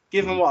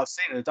 Given what I've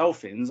seen of the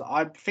Dolphins,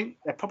 I think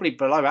they're probably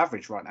below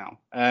average right now.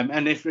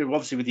 And if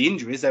obviously with the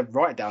injuries, they're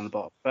right down the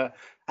bottom. But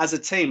as a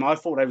team, I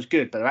thought they was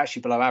good, but they're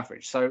actually below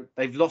average. So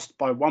they've lost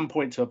by 1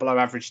 point to a below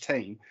average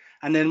team.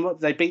 And then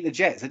they beat the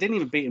Jets. They didn't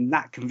even beat them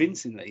that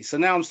convincingly. So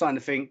now I'm starting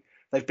to think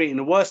they've beaten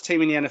the worst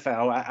team in the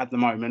NFL at the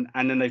moment,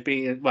 and then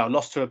they've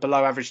lost to a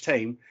below average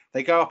team.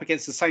 They go up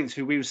against the Saints,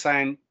 who we were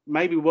saying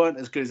maybe weren't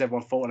as good as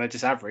everyone thought, and they're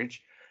just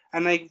average.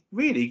 And they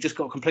really just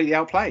got completely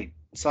outplayed.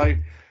 So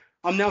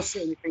I'm now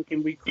sitting there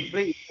thinking we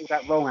completely pulled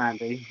that wrong,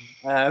 Andy.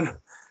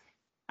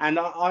 And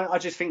I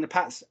just think the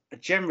Pats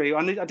generally,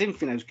 I didn't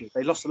think they was good.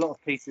 They lost a lot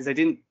of pieces. They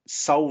didn't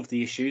solve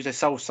the issues. They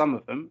solved some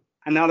of them.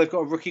 And now they've got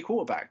a rookie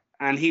quarterback.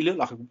 And he looked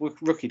like a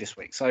rookie this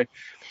week. So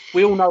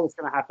we all know what's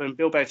going to happen.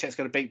 Bill Belichick's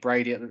going to beat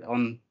Brady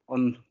on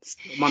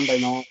Monday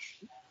night.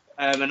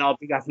 And I'll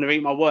be having to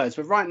eat my words.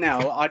 But right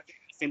now, I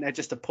think they're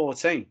just a poor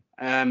team.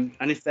 And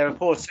if they're a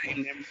poor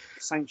team, then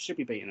the Saints should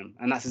be beating them.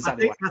 And that's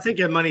exactly I think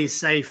your money's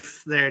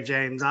safe there,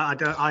 James.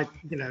 I'll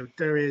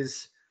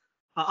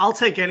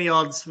take any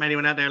odds from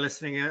anyone out there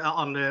listening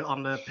on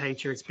the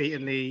Patriots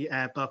beating the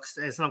Bucs.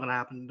 It's not going to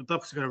happen. The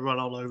Bucs are going to run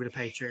all over the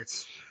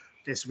Patriots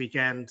this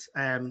weekend.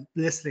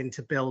 Listening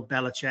to Bill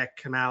Belichick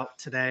come out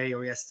today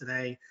or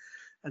yesterday,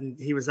 and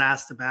he was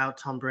asked about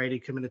Tom Brady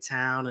coming to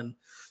town and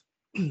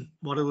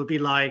what it would be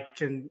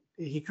like, and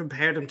he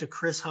compared him to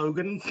Chris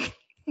Hogan.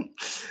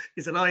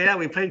 He said, "Oh yeah,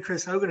 we played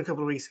Chris Hogan a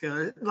couple of weeks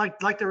ago, like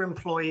they're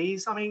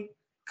employees." I mean,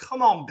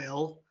 come on,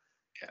 Bill.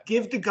 Yeah.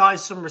 Give the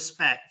guys some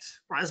respect,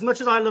 right? As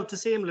much as I love to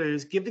see him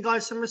lose, give the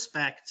guys some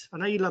respect. I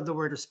know you love the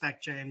word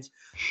respect, James.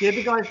 Give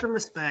the guys some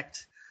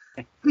respect.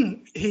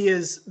 He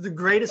is the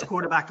greatest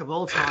quarterback of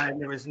all time.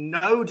 There is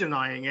no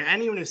denying it.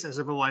 Anyone who says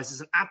otherwise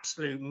is an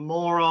absolute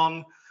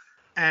moron.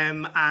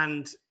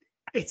 And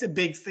it's a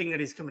big thing that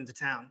he's coming to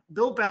town.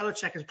 Bill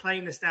Belichick is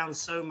playing this down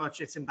so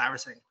much it's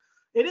embarrassing.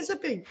 It is a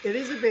big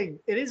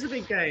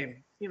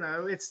game. You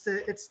know, it's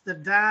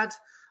the dad.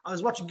 I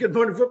was watching Good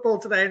Morning Football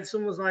today, and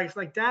someone was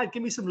like, "Dad,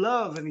 give me some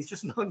love," and he's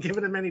just not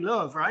giving him any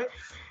love, right?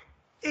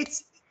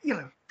 It's,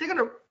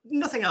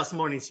 nothing else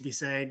more needs to be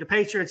said. The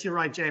Patriots, you're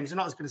right, James, they're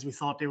not as good as we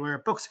thought they were.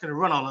 Bucs are going to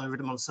run all over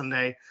them on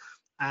Sunday,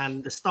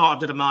 and the start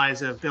of the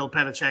demise of Bill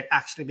Belichick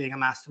actually being a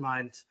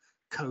mastermind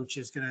coach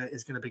is gonna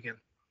begin.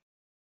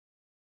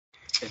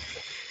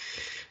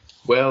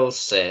 Well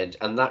said,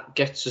 and that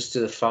gets us to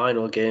the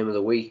final game of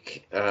the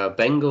week.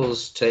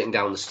 Bengals taking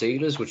down the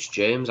Steelers, which,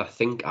 James, I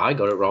think I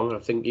got it wrong. I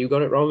think you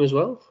got it wrong as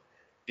well.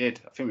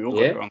 Did. I think we all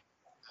got it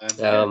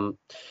wrong.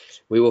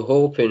 We were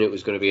hoping it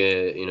was going to be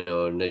a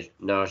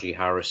Najee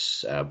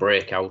Harris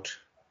breakout,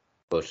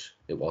 but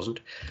it wasn't.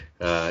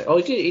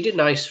 He did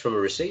nice from a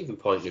receiving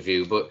point of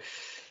view, but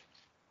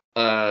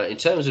in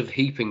terms of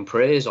heaping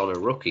praise on a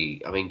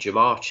rookie, I mean,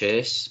 Jamar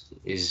Chase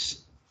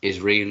is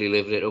really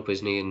living it up,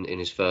 isn't he, in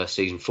his first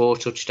season? 4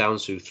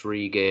 touchdowns through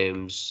 3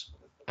 games.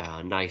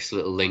 Nice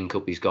little link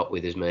up he's got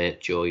with his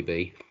mate Joey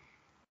B.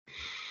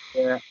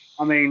 Yeah,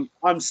 I mean,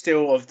 I'm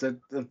still of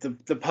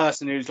the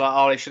person who's like,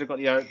 oh, they should have got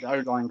the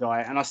O-line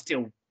guy, and I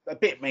still, a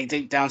bit me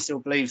deep down, still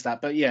believes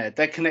that. But yeah,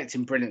 they're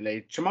connecting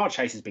brilliantly. Jamar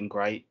Chase has been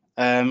great.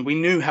 We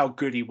knew how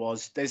good he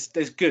was. There's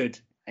good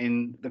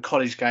in the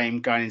college game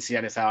going into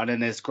the NFL, and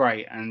then there's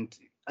great. And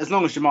as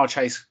long as Jamar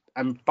Chase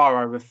and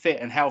Burrow were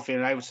fit and healthy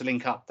and able to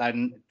link up,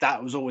 then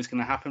that was always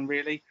going to happen,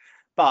 really.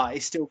 But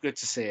it's still good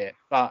to see it.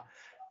 But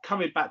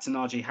coming back to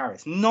Najee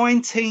Harris,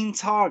 19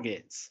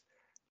 targets.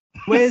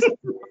 Where's the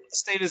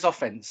Steelers'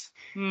 offense?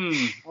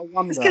 I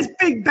wonder. It's because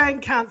Big Ben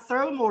can't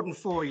throw more than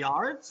 4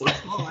 yards. That's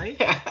why.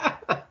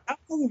 How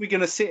long are we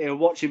going to sit here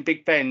watching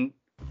Big Ben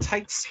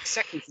take 6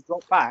 seconds to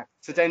drop back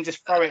to then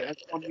just throw it at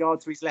 1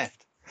 yard to his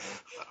left?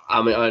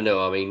 I mean, I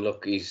know. I mean,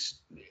 look, he's...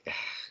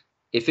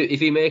 If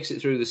he makes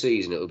it through the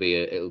season, it'll be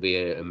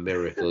a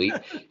miracle.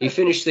 He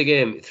finished the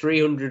game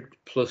 300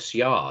 plus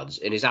yards,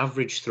 and his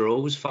average throw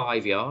was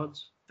 5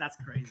 yards. That's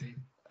crazy.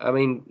 I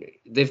mean,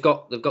 they've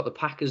got the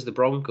Packers, the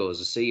Broncos,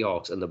 the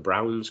Seahawks, and the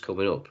Browns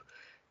coming up.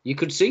 You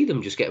could see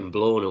them just getting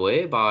blown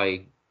away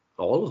by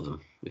all of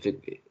them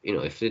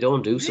if they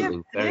don't do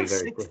something very,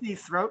 very quick.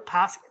 60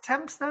 passing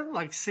attempts then,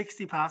 like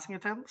 60 passing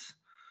attempts.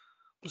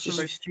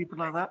 Something stupid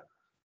like that.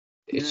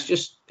 It's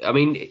just, I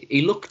mean,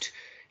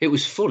 it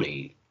was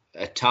funny.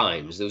 at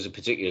times, there was a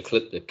particular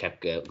clip that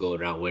kept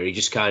going around where he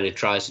just kind of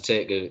tries to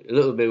take a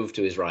little move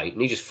to his right,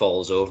 and he just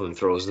falls over and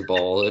throws the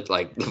ball at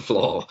like the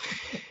floor.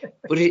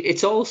 But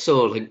it's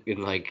also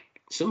like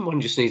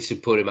someone just needs to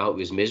put him out of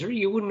his misery.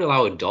 You wouldn't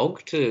allow a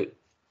dog to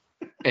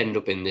end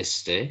up in this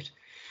state.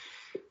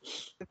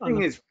 The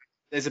thing is,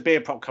 there's a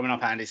beer prop coming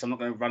up, Andy, so I'm not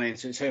going to run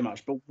into it too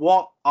much. But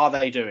what are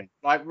they doing?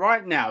 Like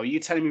right now, are you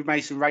telling me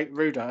Mason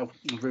Rudolph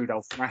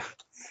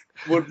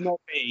would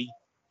not be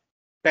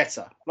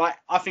better? Like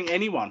I think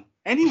anyone.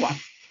 We've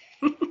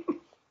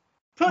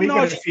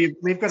got a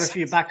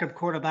few backup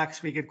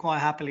quarterbacks we could quite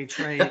happily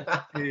trade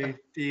to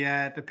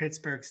the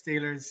Pittsburgh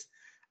Steelers.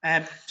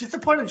 Just a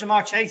point on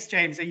Ja'Marr Chase,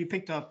 James, that you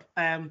picked up.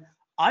 My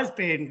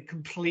opinion's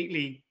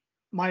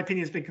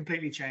been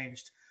completely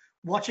changed.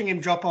 Watching him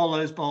drop all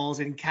those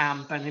balls in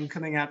camp and him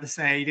coming out to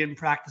say he didn't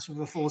practice with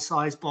a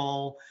full-size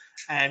ball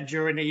and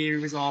during the year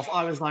he was off,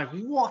 I was like,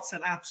 what's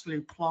an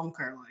absolute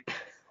plonker? Like,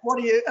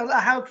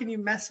 how can you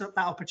mess up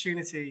that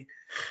opportunity,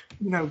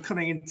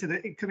 coming into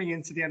the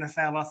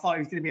NFL? I thought he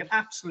was going to be an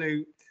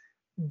absolute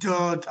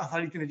dud. I thought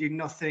he was going to do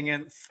nothing.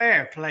 And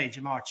fair play,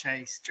 Ja'Marr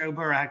Chase. Joe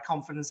Burrow had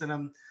confidence in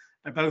him.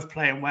 They're both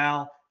playing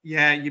well.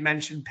 Yeah, you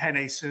mentioned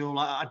Penei Sewell.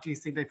 I do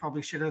think they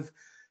probably should have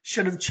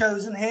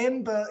chosen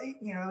him, but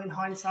in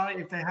hindsight,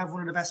 if they have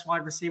one of the best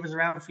wide receivers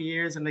around for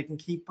years and they can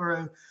keep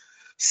Burrow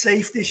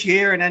safe this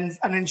year and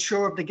then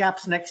shore up the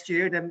gaps next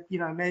year, then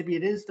maybe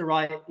it is the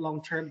right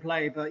long-term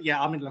play. But yeah,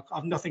 I mean, look,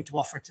 I've nothing to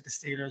offer to the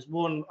Steelers.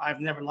 One,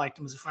 I've never liked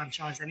them as a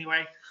franchise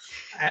anyway,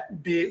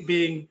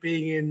 being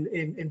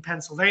in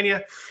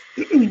Pennsylvania,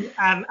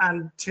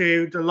 and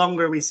two, the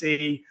longer we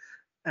see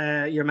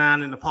your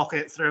man in the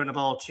pocket throwing the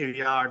ball 2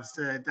 yards,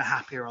 the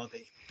happier I'll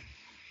be.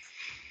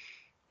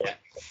 Yeah,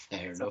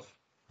 fair enough.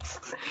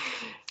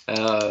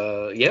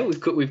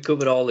 We've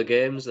covered all the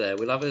games there.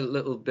 We'll have a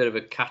little bit of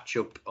a catch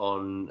up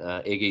on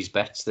Iggy's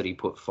bets that he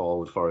put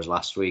forward for us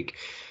last week.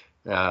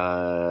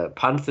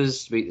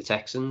 Panthers to beat the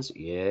Texans,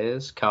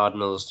 yes.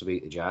 Cardinals to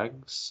beat the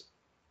Jags,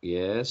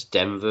 yes.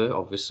 Denver,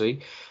 obviously.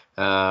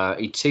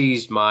 He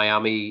teased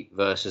Miami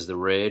versus the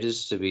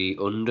Raiders to be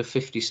under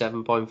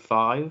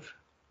 57.5.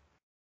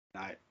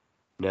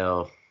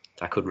 No,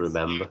 I couldn't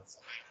remember.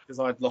 Because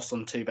I'd lost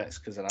on 2 bets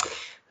because of that.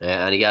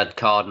 Yeah, and he had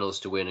Cardinals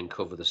to win and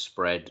cover the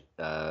spread,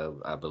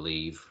 I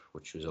believe,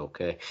 which was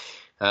okay.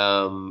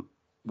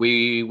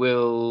 We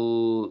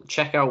will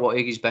check out what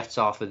Iggy's bets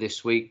are for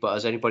this week, but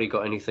has anybody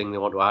got anything they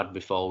want to add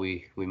before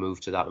we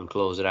move to that and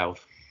close it out?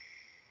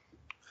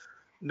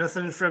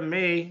 Nothing from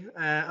me,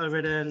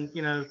 other than,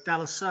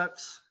 Dallas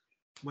sucks.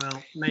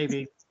 Well,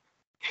 maybe.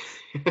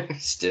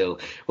 Still.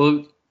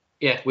 Well,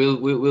 yeah,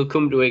 we'll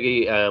come to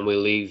Iggy and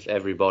we'll leave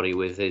everybody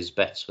with his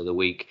bets for the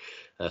week.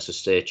 So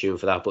stay tuned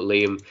for that. But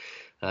Liam,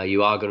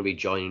 you are going to be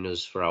joining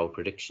us for our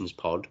predictions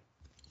pod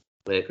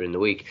later in the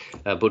week.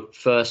 But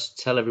first,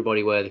 tell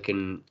everybody where they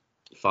can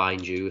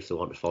find you if they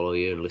want to follow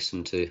you and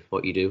listen to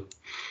what you do.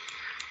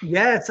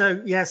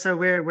 So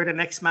we're the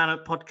Next Man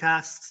Up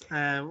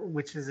podcast,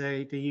 which is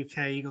the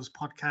UK Eagles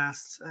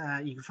podcast.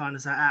 You can find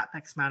us at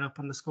Next Man Up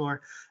 _.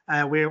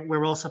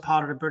 We're also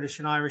part of the British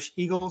and Irish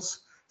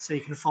Eagles, so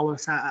you can follow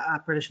us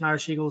at British and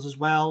Irish Eagles as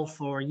well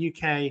for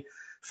UK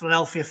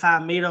Philadelphia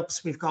fan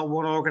meetups. We've got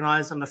one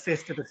organised on the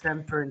 5th of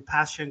December in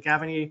Passyunk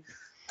Avenue,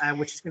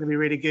 which is going to be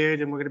really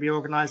good. And we're going to be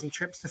organising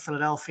trips to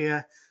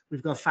Philadelphia.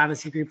 We've got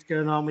fantasy groups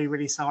going on. We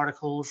release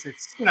articles.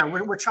 It's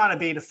we're trying to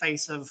be the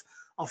face of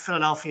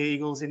Philadelphia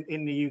Eagles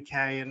in the UK,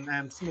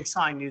 and some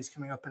exciting news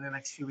coming up in the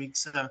next few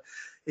weeks. So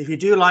if you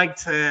do like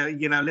to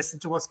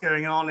listen to what's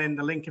going on in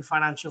the Lincoln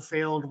financial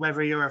field,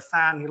 whether you're a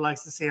fan who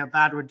likes to see how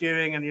bad we're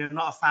doing and you're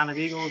not a fan of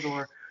Eagles,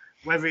 or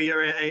whether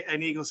you're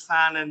an Eagles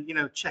fan, and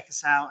check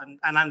us out.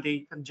 And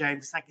Andy and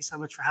James, thank you so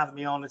much for having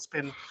me on. It's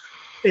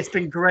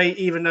been great,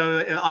 even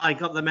though I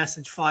got the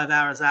message 5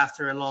 hours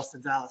after I lost to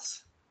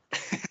Dallas.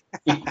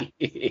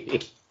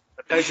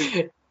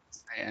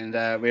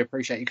 And we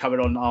appreciate you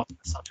coming on after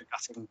such a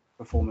gutting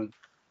performance.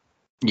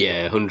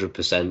 Yeah,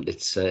 100%.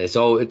 It's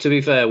all. To be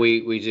fair,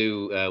 we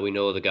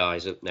know the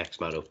guys at Next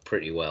Man Up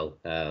pretty well,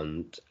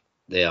 and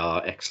they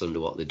are excellent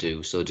at what they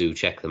do. So do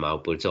check them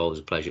out. But it's always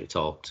a pleasure to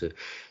talk to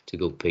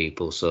good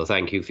people. So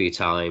thank you for your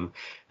time,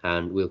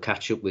 and we'll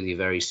catch up with you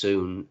very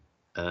soon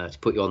to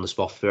put you on the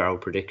spot for our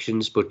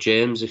predictions. But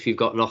James, if you've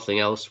got nothing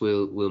else,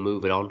 we'll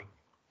move it on.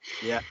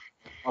 Yeah,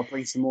 I'll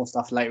bring some more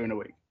stuff later in the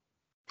week.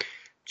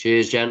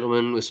 Cheers,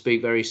 gentlemen. We'll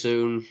speak very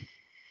soon.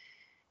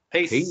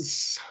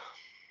 Peace.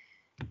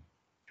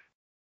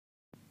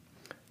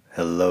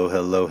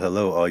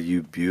 Hello, all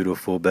you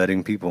beautiful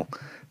betting people.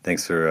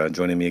 Thanks for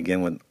joining me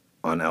again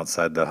on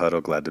Outside the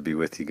Huddle. Glad to be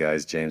with you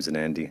guys, James and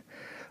Andy.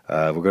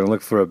 We're going to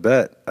look for a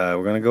bet.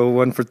 We're going to go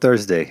one for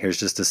Thursday. Here's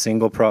just a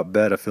single prop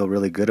bet. I feel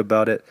really good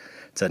about it.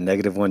 It's at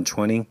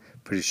 -120.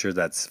 Pretty sure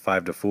that's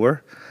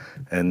 5-4.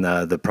 And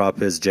the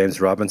prop is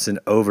James Robinson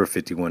over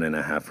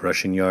 51.5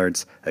 rushing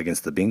yards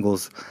against the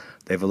Bengals.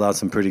 They've allowed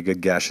some pretty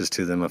good gashes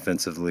to them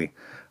offensively.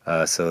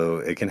 So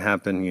it can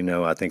happen.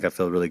 I think I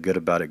feel really good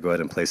about it. Go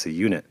ahead and place a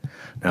unit.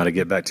 Now to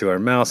get back to our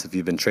mouse, if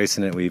you've been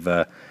tracing it, we've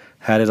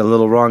had it a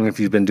little wrong if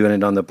you've been doing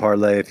it on the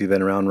parlay, if you've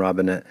been around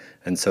robbing it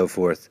and so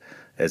forth.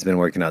 It's been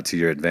working out to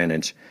your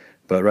advantage.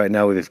 But right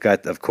now we've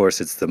got, of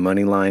course, it's the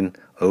money line,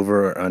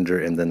 over or under,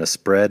 and then a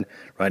spread.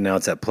 Right now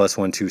it's at plus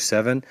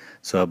 127,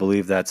 so I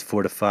believe that's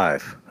 4 to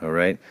 5. All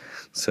right,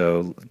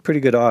 so pretty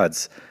good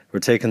odds. We're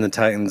taking the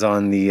Titans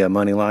on the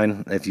money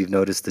line. If you've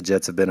noticed, the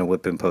Jets have been a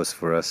whipping post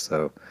for us,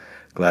 so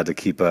glad to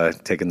keep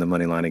taking the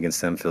money line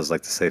against them. Feels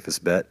like the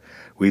safest bet.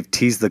 We've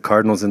teased the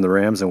Cardinals and the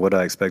Rams in what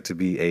I expect to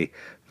be a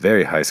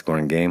very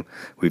high-scoring game.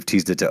 We've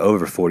teased it to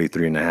over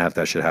 43.5.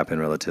 That should happen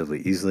relatively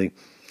easily.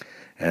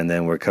 And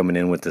then we're coming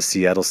in with the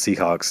Seattle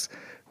Seahawks.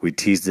 We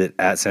teased it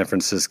at San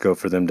Francisco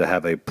for them to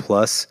have a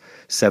plus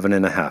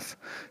 7.5.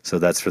 So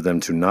that's for them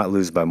to not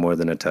lose by more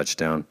than a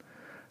touchdown.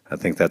 I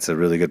think that's a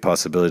really good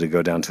possibility to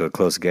go down to a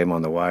close game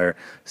on the wire.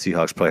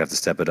 Seahawks probably have to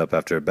step it up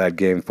after a bad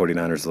game.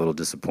 49ers a little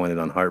disappointed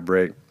on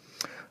heartbreak.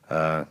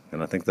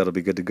 And I think that'll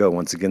be good to go.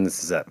 Once again,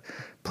 this is at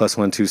plus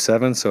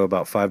 127, so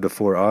about 5 to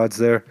 4 odds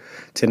there.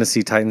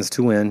 Tennessee Titans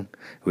to win.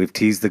 We've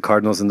teased the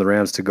Cardinals and the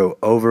Rams to go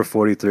over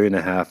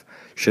 43.5.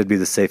 Should be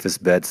the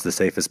safest bets, the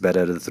safest bet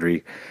out of the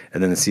three.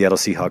 And then the Seattle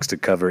Seahawks to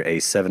cover a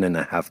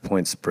 7.5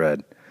 point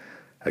spread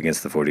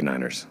against the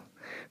 49ers.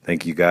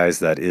 Thank you, guys.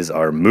 That is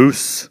our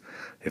moose.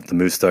 If the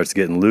moose starts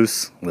getting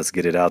loose, let's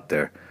get it out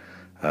there.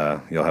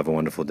 Y'all have a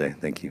wonderful day.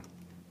 Thank you.